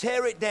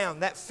 Tear it down.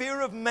 That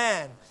fear of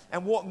man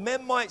and what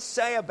men might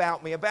say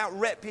about me, about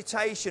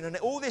reputation and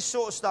all this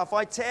sort of stuff.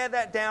 I tear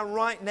that down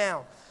right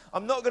now.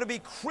 I'm not going to be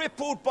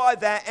crippled by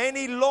that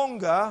any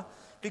longer,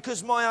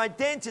 because my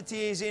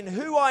identity is in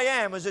who I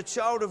am as a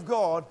child of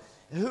God,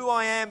 who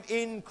I am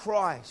in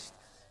Christ.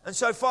 And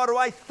so, Father,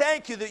 I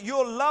thank you that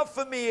your love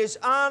for me is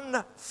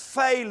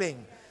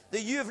unfailing,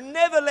 that you've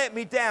never let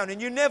me down and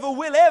you never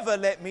will ever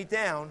let me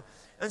down.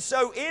 And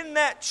so in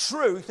that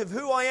truth of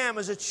who I am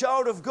as a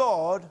child of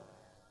God,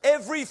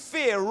 every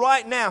fear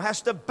right now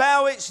has to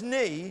bow its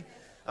knee,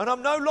 and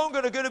I'm no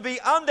longer going to be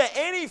under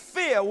any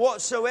fear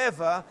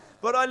whatsoever,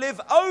 but I live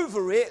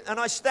over it and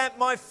I stamp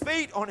my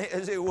feet on it,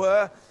 as it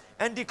were,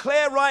 and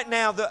declare right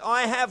now that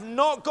I have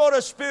not got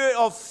a spirit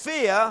of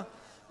fear,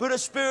 but a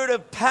spirit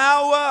of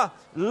power,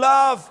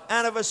 love,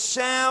 and of a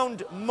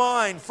sound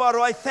mind. Father,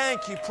 I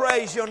thank you.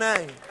 Praise your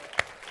name.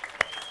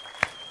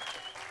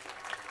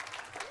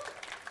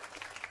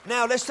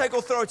 Now, let's take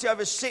authority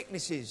over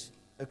sicknesses,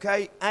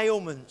 okay?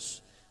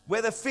 Ailments,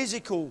 whether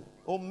physical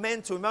or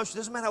mental,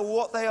 emotional, doesn't matter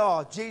what they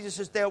are. Jesus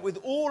has dealt with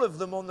all of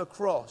them on the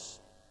cross.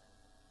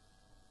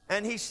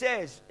 And he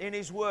says in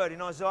his word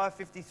in Isaiah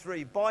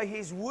 53, by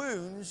his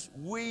wounds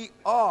we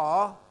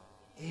are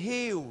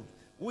healed.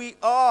 We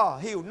are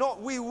healed.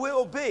 Not we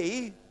will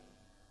be,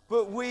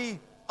 but we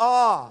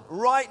are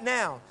right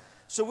now.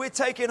 So we're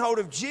taking hold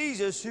of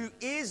Jesus, who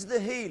is the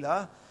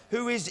healer,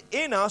 who is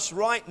in us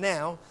right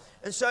now.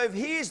 And so if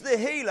he is the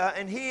healer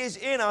and he is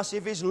in us,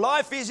 if his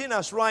life is in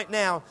us right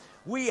now,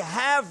 we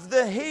have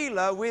the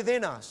healer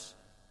within us.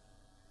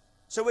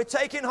 So we're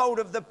taking hold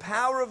of the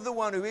power of the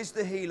one who is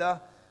the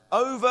healer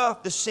over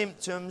the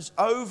symptoms,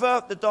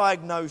 over the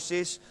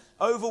diagnosis,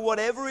 over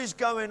whatever is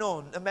going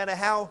on, no matter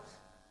how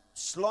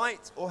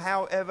slight or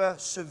however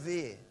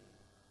severe.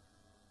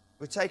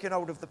 We're taking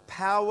hold of the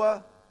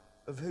power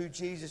of who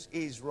Jesus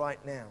is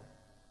right now.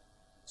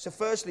 So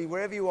firstly,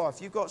 wherever you are,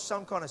 if you've got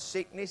some kind of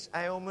sickness,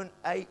 ailment,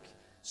 ache,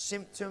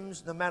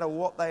 symptoms, no matter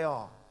what they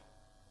are,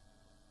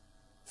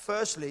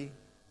 firstly,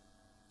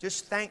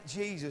 just thank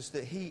Jesus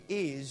that he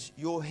is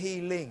your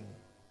healing.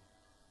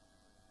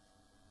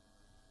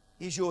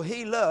 He's your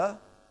healer,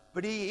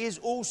 but he is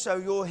also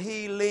your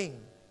healing.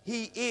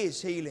 He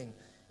is healing.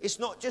 It's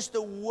not just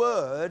a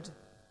word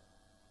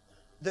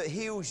that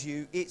heals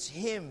you, it's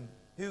him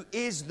who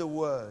is the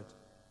word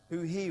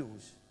who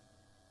heals.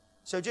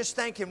 So just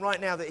thank him right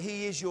now that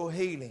he is your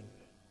healing.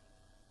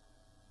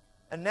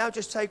 And now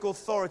just take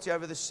authority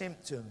over the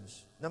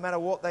symptoms, no matter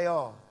what they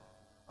are.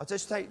 I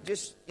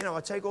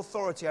take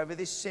authority over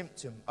this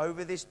symptom,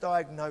 over this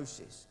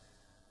diagnosis.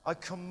 I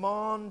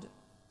command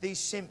these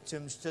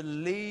symptoms to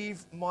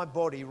leave my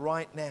body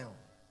right now.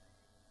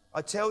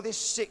 I tell this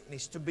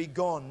sickness to be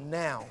gone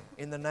now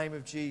in the name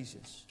of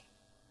Jesus.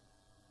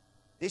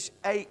 This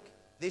ache,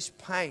 this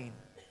pain,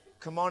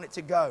 command it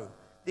to go.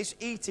 This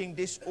eating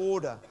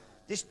disorder,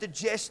 this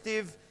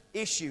digestive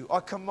issue,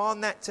 I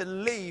command that to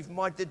leave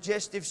my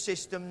digestive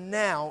system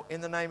now in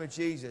the name of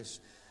Jesus.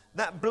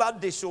 That blood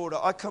disorder,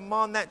 I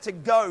command that to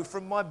go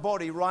from my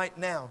body right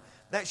now.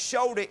 That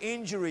shoulder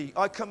injury,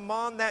 I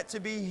command that to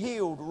be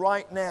healed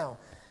right now.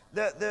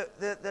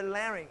 The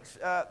larynx,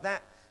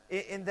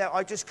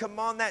 I just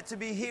command that to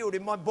be healed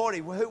in my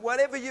body.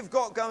 Whatever you've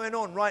got going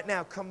on right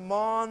now,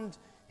 command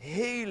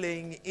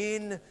healing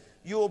in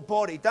your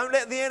body. Don't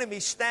let the enemy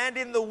stand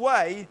in the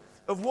way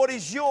of what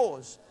is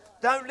yours.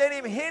 Don't let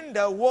him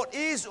hinder what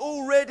is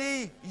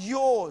already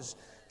yours.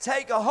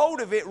 Take a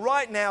hold of it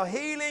right now.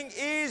 Healing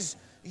is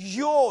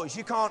yours.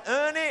 You can't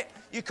earn it.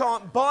 You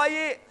can't buy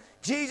it.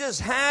 Jesus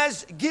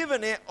has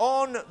given it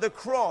on the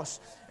cross.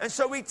 And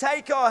so we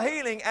take our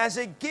healing as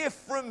a gift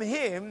from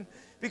him,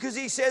 because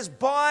he says,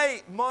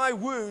 by my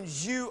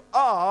wounds you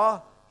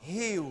are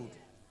healed.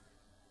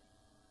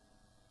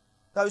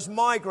 Those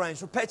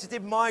migraines,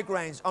 repetitive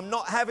migraines, I'm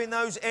not having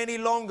those any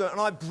longer. And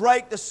I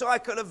break the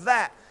cycle of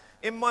that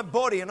in my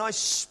body. And I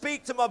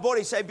speak to my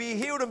body, say, be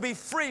healed and be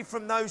free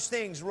from those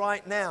things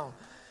right now.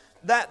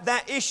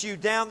 That issue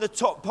down the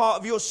top part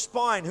of your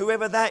spine,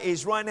 whoever that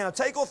is right now,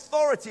 take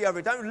authority over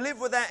it. Don't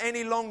live with that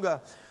any longer.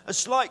 A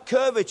slight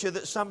curvature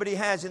that somebody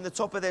has in the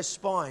top of their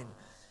spine,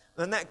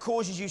 and that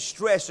causes you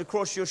stress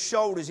across your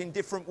shoulders in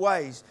different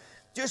ways.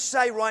 Just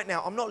say right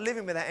now, I'm not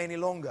living with that any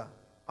longer.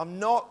 I'm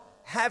not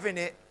having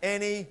it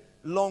any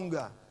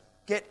longer.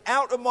 Get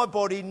out of my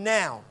body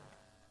now.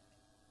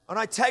 And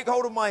I take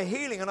hold of my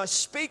healing and I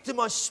speak to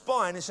my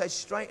spine and say,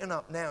 straighten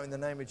up now in the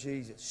name of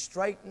Jesus.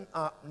 Straighten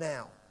up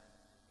now.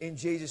 In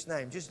Jesus'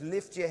 name. Just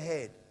lift your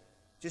head.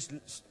 Just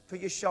put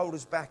your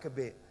shoulders back a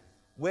bit.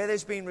 Where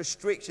there's been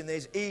restriction,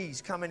 there's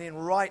ease coming in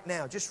right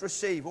now. Just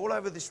receive. All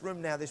over this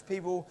room now, there's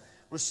people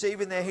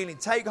receiving their healing.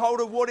 Take hold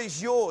of what is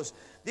yours.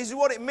 This is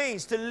what it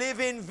means to live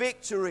in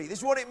victory. This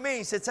is what it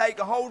means to take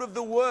a hold of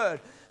the word.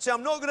 So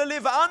I'm not going to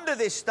live under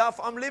this stuff.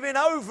 I'm living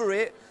over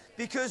it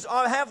because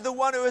I have the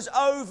one who has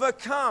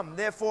overcome.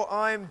 Therefore,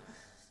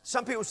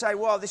 some people say,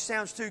 wow, this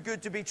sounds too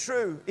good to be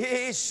true. It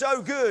is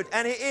so good,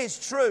 and it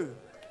is true.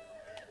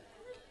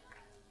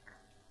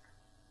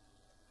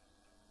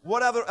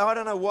 I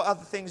don't know what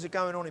other things are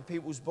going on in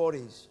people's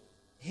bodies.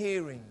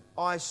 Hearing,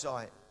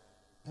 eyesight,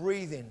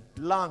 breathing,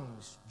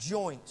 lungs,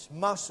 joints,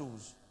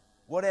 muscles,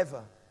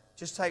 whatever.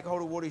 Just take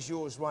hold of what is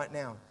yours right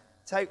now.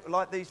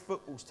 Like these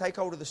footballs, take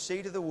hold of the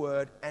seed of the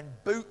word and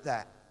boot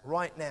that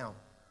right now.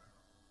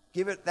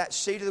 Give it that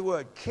seed of the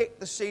word. Kick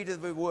the seed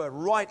of the word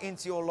right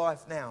into your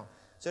life now,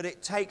 so that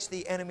it takes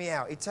the enemy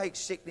out. It takes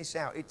sickness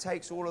out. It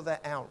takes all of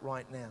that out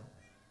right now.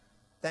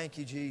 Thank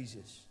you,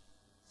 Jesus.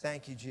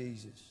 Thank you,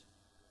 Jesus.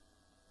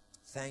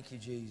 Thank you,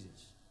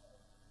 Jesus.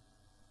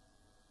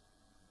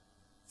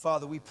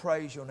 Father, we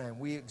praise your name.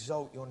 We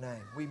exalt your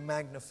name. We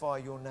magnify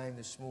your name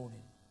this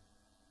morning.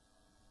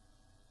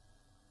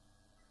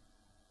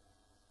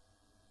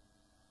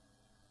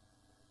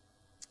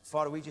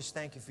 Father, we just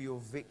thank you for your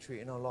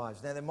victory in our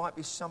lives. Now, there might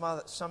be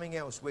something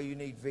else where you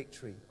need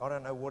victory. I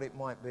don't know what it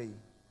might be.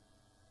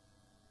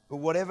 But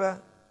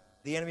whatever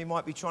the enemy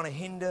might be trying to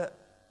hinder,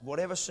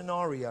 whatever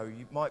scenario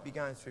you might be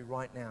going through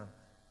right now,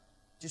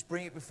 just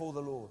bring it before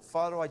the Lord.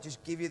 Father, I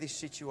just give you this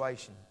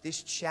situation,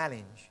 this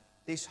challenge,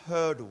 this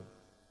hurdle,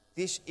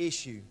 this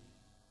issue,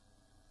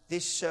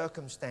 this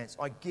circumstance.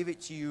 I give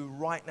it to you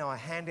right now. I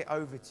hand it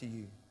over to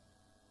you.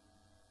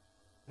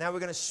 Now we're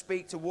going to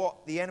speak to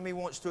what the enemy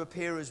wants to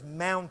appear as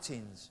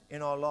mountains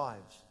in our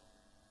lives.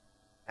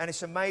 And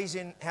it's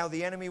amazing how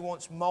the enemy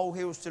wants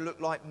molehills to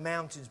look like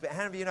mountains. But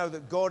how many of you know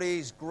that God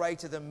is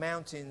greater than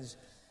mountains?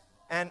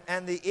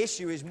 And the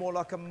issue is more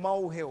like a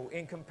molehill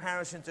in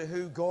comparison to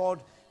who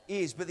God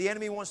is. But the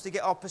enemy wants to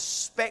get our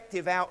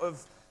perspective out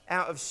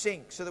of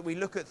sync so that we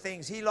look at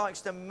things. He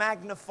likes to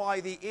magnify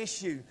the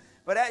issue.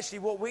 But actually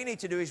what we need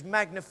to do is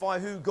magnify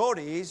who God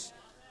is.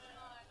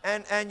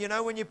 And you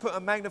know, when you put a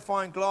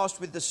magnifying glass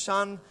with the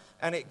sun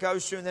and it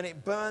goes through and then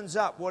it burns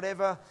up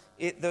whatever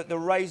the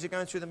rays are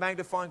going through the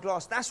magnifying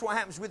glass. That's what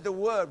happens with the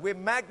Word. We're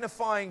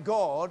magnifying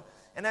God,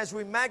 and as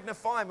we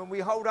magnify Him and we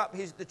hold up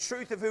the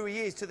truth of who He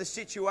is to the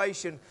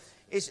situation,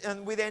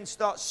 and we then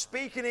start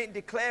speaking it and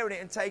declaring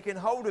it and taking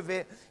hold of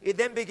it, it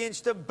then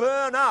begins to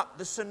burn up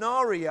the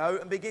scenario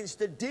and begins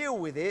to deal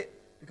with it,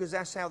 because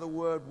that's how the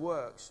Word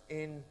works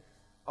in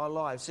our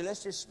lives. So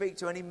let's just speak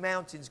to any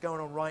mountains going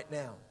on right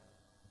now.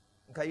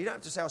 Okay, you don't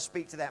have to say, I'll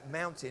speak to that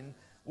mountain.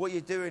 What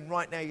you're doing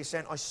right now, you're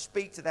saying, I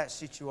speak to that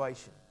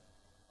situation,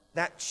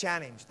 that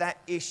challenge, that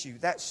issue,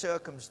 that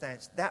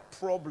circumstance, that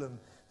problem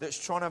that's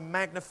trying to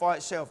magnify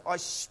itself. I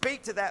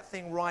speak to that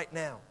thing right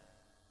now.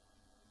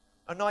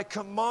 And I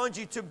command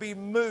you to be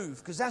moved,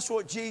 because that's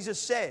what Jesus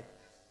said.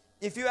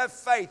 If you have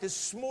faith as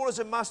small as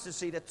a mustard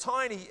seed,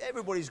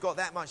 everybody's got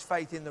that much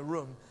faith in the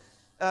room.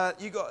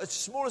 You got as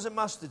small as a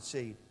mustard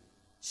seed.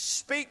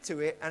 Speak to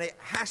it and it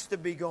has to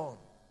be gone.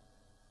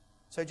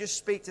 So just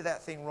speak to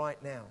that thing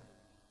right now.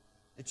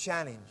 The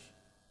challenge,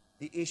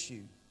 the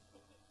issue.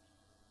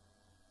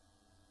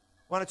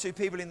 One or two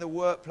people in the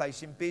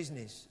workplace, in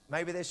business,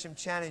 maybe there's some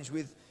challenge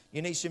with,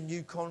 you need some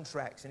new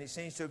contracts and it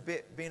seems to have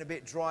been a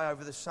bit dry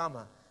over the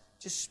summer.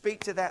 Just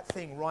speak to that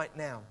thing right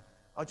now.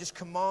 I'll just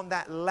command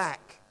that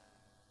lack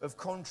of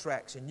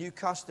contracts and new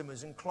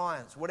customers and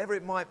clients, whatever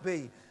it might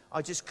be.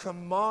 I just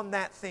command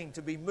that thing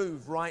to be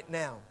moved right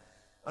now.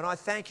 And I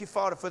thank you,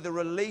 Father, for the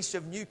release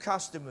of new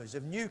customers,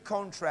 of new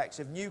contracts,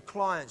 of new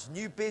clients,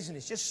 new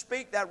business. Just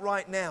speak that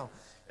right now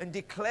and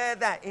declare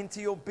that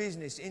into your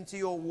business, into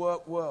your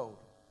work world.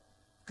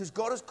 Because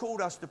God has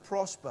called us to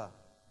prosper.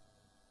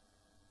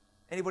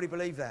 Anybody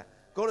believe that?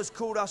 God has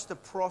called us to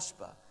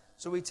prosper.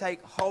 So we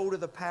take hold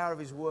of the power of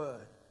His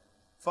Word.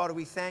 Father,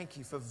 we thank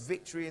you for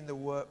victory in the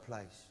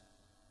workplace.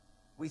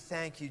 We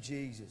thank you,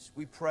 Jesus.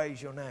 We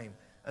praise your name.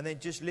 And then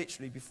just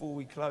literally before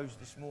we close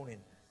this morning,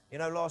 you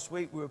know, last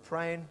week we were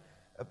praying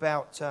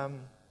about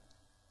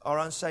our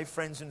unsaved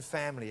friends and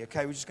family.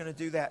 Okay, we're just going to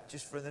do that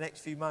just for the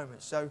next few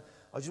moments. So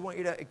I just want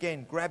you to,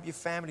 again, grab your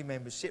family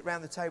members. Sit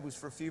around the tables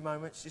for a few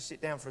moments. Just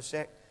sit down for a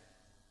sec.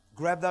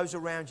 Grab those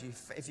around you.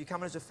 If you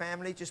come as a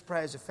family, just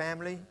pray as a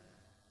family.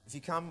 If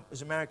you come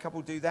as a married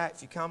couple, do that.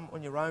 If you come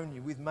on your own,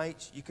 you're with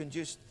mates, you can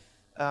just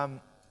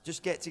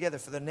get together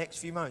for the next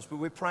few moments. But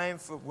we're praying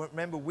for,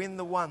 remember, win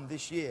the one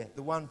this year.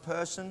 The one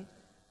person,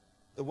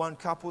 the one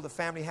couple, the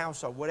family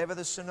household, whatever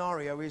the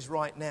scenario is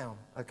right now,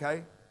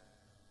 okay?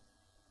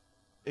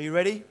 Are you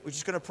ready? We're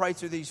just going to pray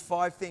through these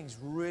 5 things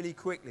really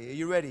quickly. Are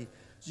you ready?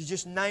 So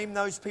just name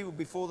those people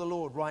before the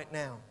Lord right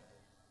now.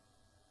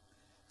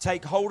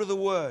 Take hold of the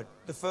Word.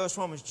 The first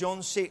one was John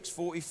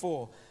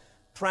 6:44.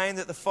 Praying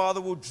that the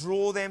Father will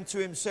draw them to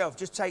Himself.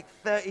 Just take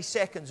 30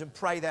 seconds and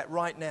pray that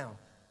right now.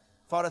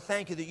 Father,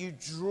 thank you that you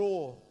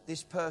draw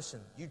this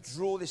person. You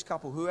draw this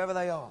couple, whoever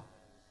they are.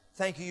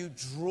 Thank you, you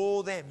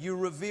draw them. You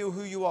reveal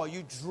who you are.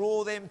 You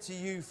draw them to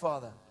you,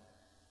 Father.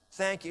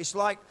 Thank you. It's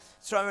like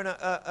throwing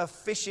a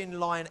fishing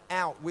line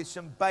out with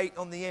some bait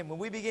on the end. When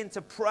we begin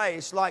to pray,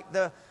 it's like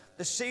the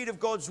seed of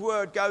God's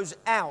Word goes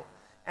out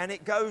and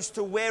it goes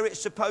to where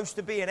it's supposed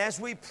to be. And as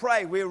we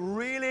pray, we're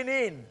reeling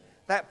in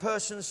that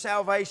person's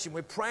salvation.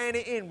 We're praying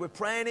it in. We're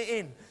praying it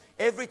in.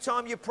 Every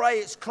time you pray,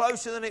 it's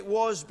closer than it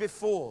was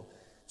before.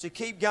 So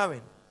keep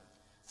going.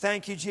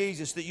 Thank you,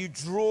 Jesus, that you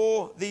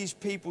draw these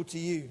people to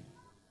you.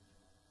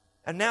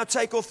 And now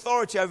take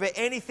authority over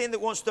anything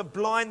that wants to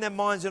blind their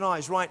minds and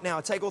eyes right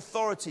now. Take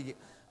authority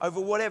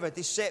over whatever,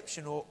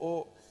 deception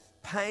or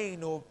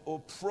pain or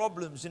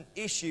problems and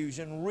issues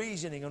and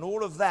reasoning and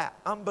all of that,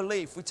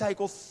 unbelief. We take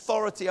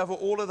authority over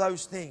all of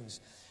those things.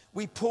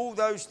 We pull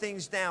those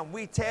things down.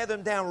 We tear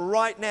them down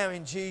right now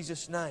in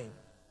Jesus' name.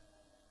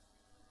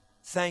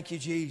 Thank you,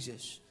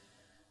 Jesus.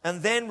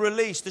 And then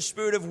release the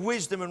spirit of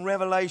wisdom and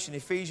revelation,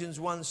 Ephesians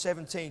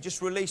 1:17.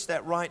 Just release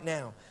that right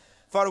now.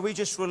 Father, we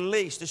just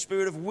release the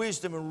spirit of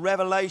wisdom and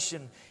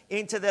revelation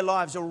into their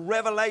lives, a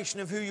revelation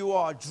of who you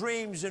are,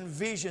 dreams and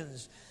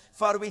visions.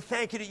 Father, we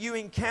thank you that you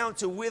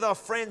encounter with our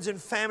friends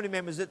and family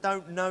members that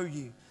don't know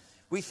you.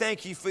 We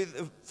thank you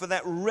for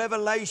that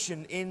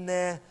revelation in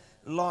their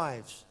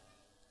lives.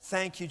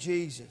 Thank you,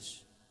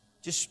 Jesus.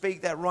 Just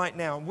speak that right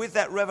now. And with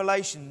that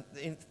revelation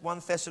in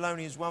 1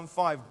 Thessalonians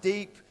 1:5,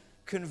 deep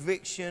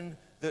conviction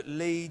that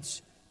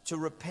leads to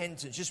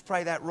repentance. Just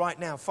pray that right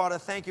now. Father,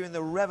 thank you in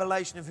the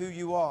revelation of who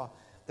you are.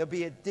 There'll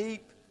be a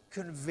deep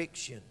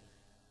conviction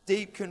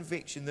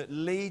that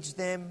leads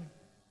them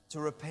to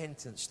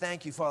repentance.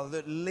 Thank you, Father,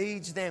 that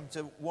leads them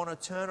to want to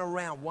turn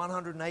around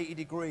 180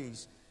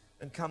 degrees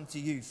and come to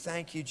you.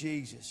 Thank you,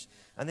 Jesus.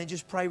 And then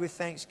just pray with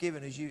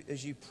thanksgiving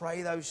as you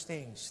pray those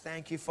things.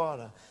 Thank you,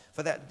 Father,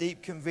 for that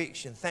deep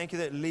conviction. Thank you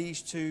that it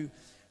leads to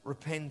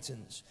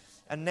repentance.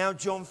 And now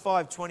John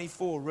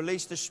 5:24,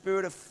 release the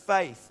spirit of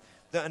faith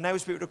that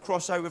enables people to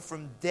cross over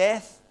from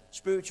death,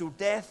 spiritual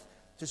death,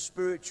 to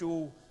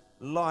spiritual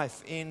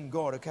life in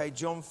God. Okay,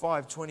 John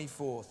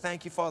 5:24.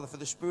 Thank you, Father, for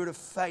the spirit of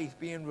faith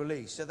being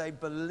released so they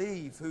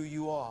believe who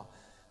you are.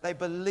 They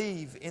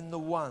believe in the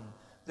one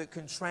that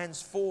can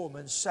transform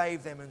and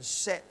save them and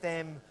set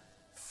them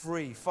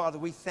free. Father,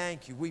 we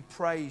thank you. We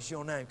praise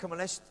your name. Come on,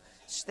 let's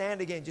stand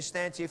again. Just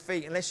stand to your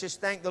feet and let's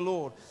just thank the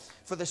Lord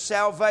for the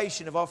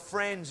salvation of our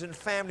friends and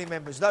family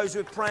members, those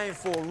we're praying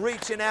for,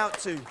 reaching out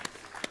to,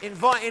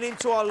 inviting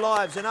into our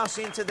lives and us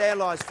into their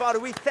lives. Father,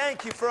 we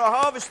thank you for a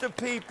harvest of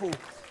people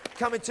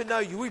coming to know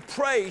you. We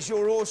praise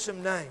your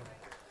awesome name.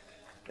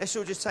 Let's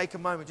all just take a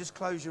moment. Just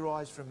close your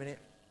eyes for a minute.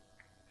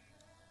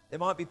 There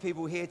might be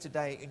people here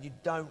today and you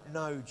don't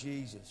know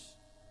Jesus.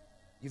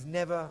 You've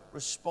never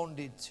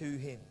responded to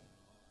him.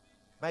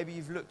 Maybe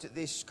you've looked at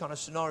this kind of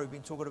scenario we've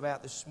been talking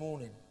about this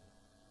morning.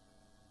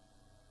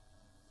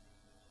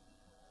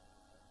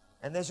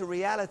 And there's a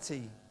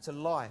reality to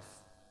life.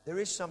 There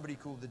is somebody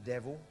called the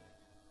devil,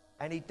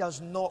 and he does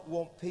not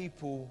want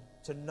people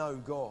to know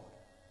God.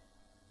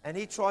 And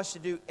he tries to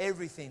do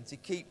everything to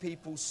keep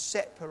people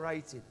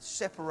separated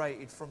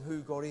from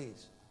who God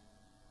is.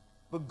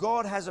 But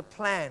God has a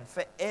plan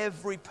for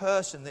every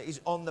person that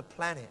is on the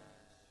planet.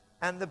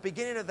 And the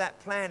beginning of that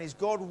plan is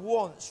God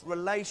wants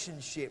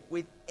relationship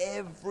with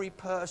every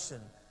person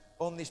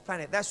on this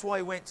planet. That's why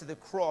he went to the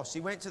cross.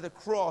 He went to the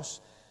cross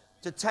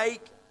to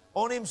take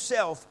on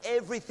himself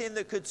everything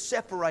that could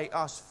separate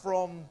us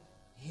from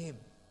him.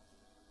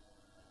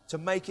 To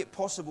make it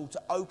possible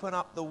to open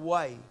up the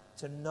way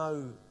to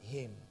know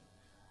him.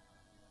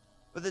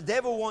 But the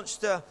devil wants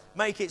to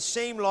make it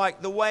seem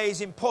like the way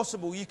is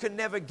impossible. You can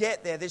never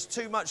get there. There's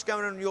too much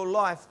going on in your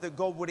life that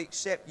God would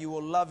accept you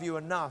or love you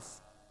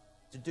enough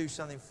to do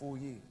something for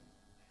you.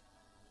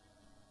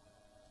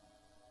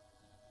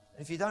 And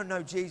if you don't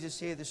know Jesus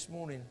here this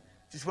morning,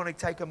 just want to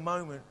take a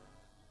moment.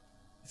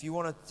 If you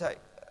want to take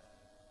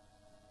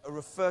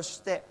a first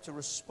step to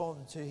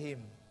respond to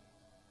him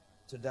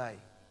today.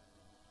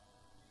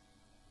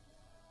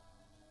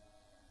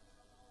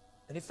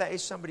 And if that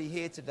is somebody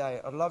here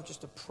today, I'd love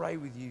just to pray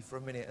with you for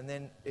a minute and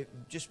then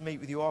just meet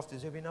with you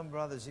afterwards. There'll be a number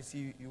of others if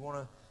you want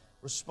to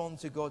respond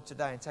to God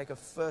today and take a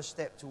first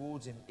step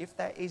towards him. If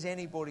that is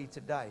anybody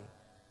today,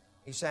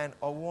 he's saying,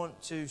 I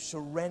want to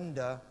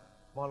surrender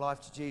my life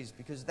to Jesus,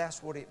 because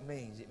that's what it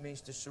means. It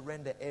means to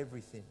surrender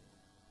everything.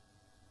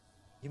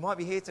 You might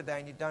be here today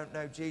and you don't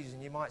know Jesus,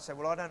 and you might say,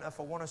 well, I don't know if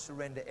I want to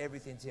surrender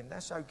everything to him.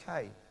 That's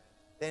okay.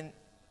 Then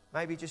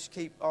maybe just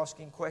keep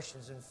asking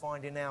questions and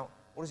finding out,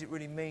 what does it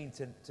really mean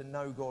to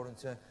know God and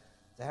to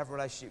have a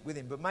relationship with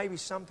him? But maybe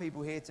some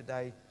people here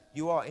today,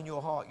 you are in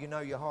your heart, you know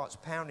your heart's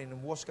pounding,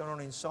 and what's going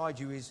on inside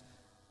you is,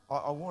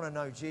 I want to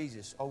know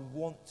Jesus. I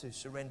want to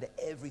surrender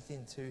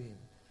everything to him.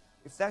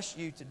 If that's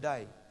you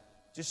today,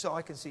 just so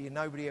I can see you,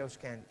 nobody else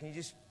can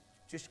you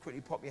just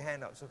quickly pop your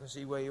hand up so I can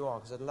see where you are?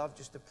 Because I'd love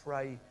just to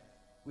pray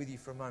with you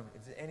for a moment.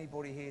 If there's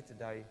anybody here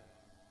today,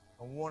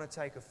 I want to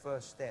take a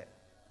first step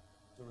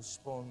to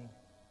respond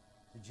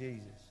to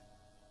Jesus.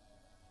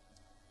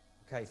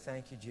 Okay,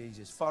 thank you,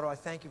 Jesus. Father, I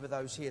thank you for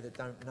those here that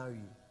don't know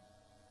you.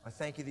 I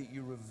thank you that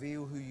you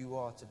reveal who you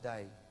are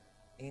today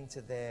into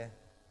their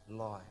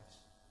lives.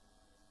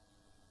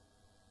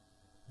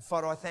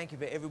 Father, I thank you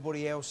for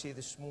everybody else here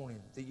this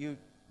morning, that you,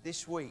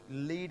 this week,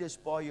 lead us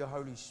by your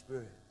Holy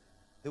Spirit,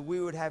 that we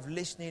would have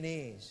listening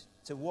ears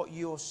to what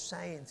you're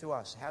saying to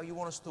us, how you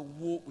want us to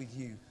walk with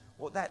you,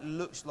 what that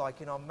looks like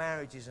in our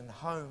marriages and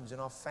homes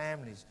and our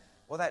families,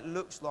 what that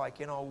looks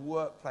like in our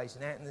workplace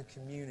and out in the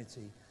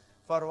community.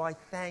 Father, I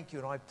thank you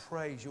and I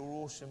praise your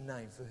awesome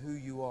name for who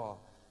you are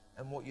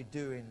and what you're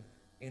doing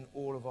in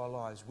all of our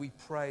lives. We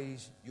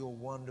praise your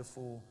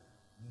wonderful,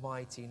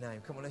 mighty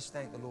name. Come on, let's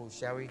thank the Lord,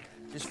 shall we?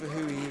 Just for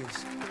who he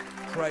is.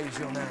 Praise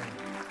your name.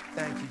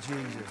 Thank you,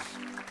 Jesus.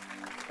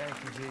 Thank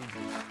you,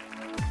 Jesus.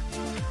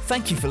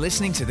 Thank you for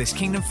listening to this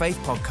Kingdom Faith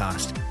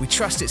podcast. We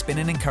trust it's been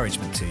an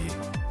encouragement to you.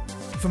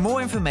 For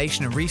more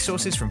information and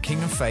resources from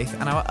Kingdom Faith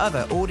and our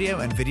other audio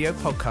and video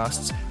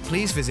podcasts,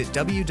 please visit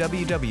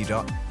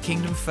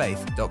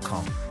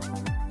www.kingdomfaith.com.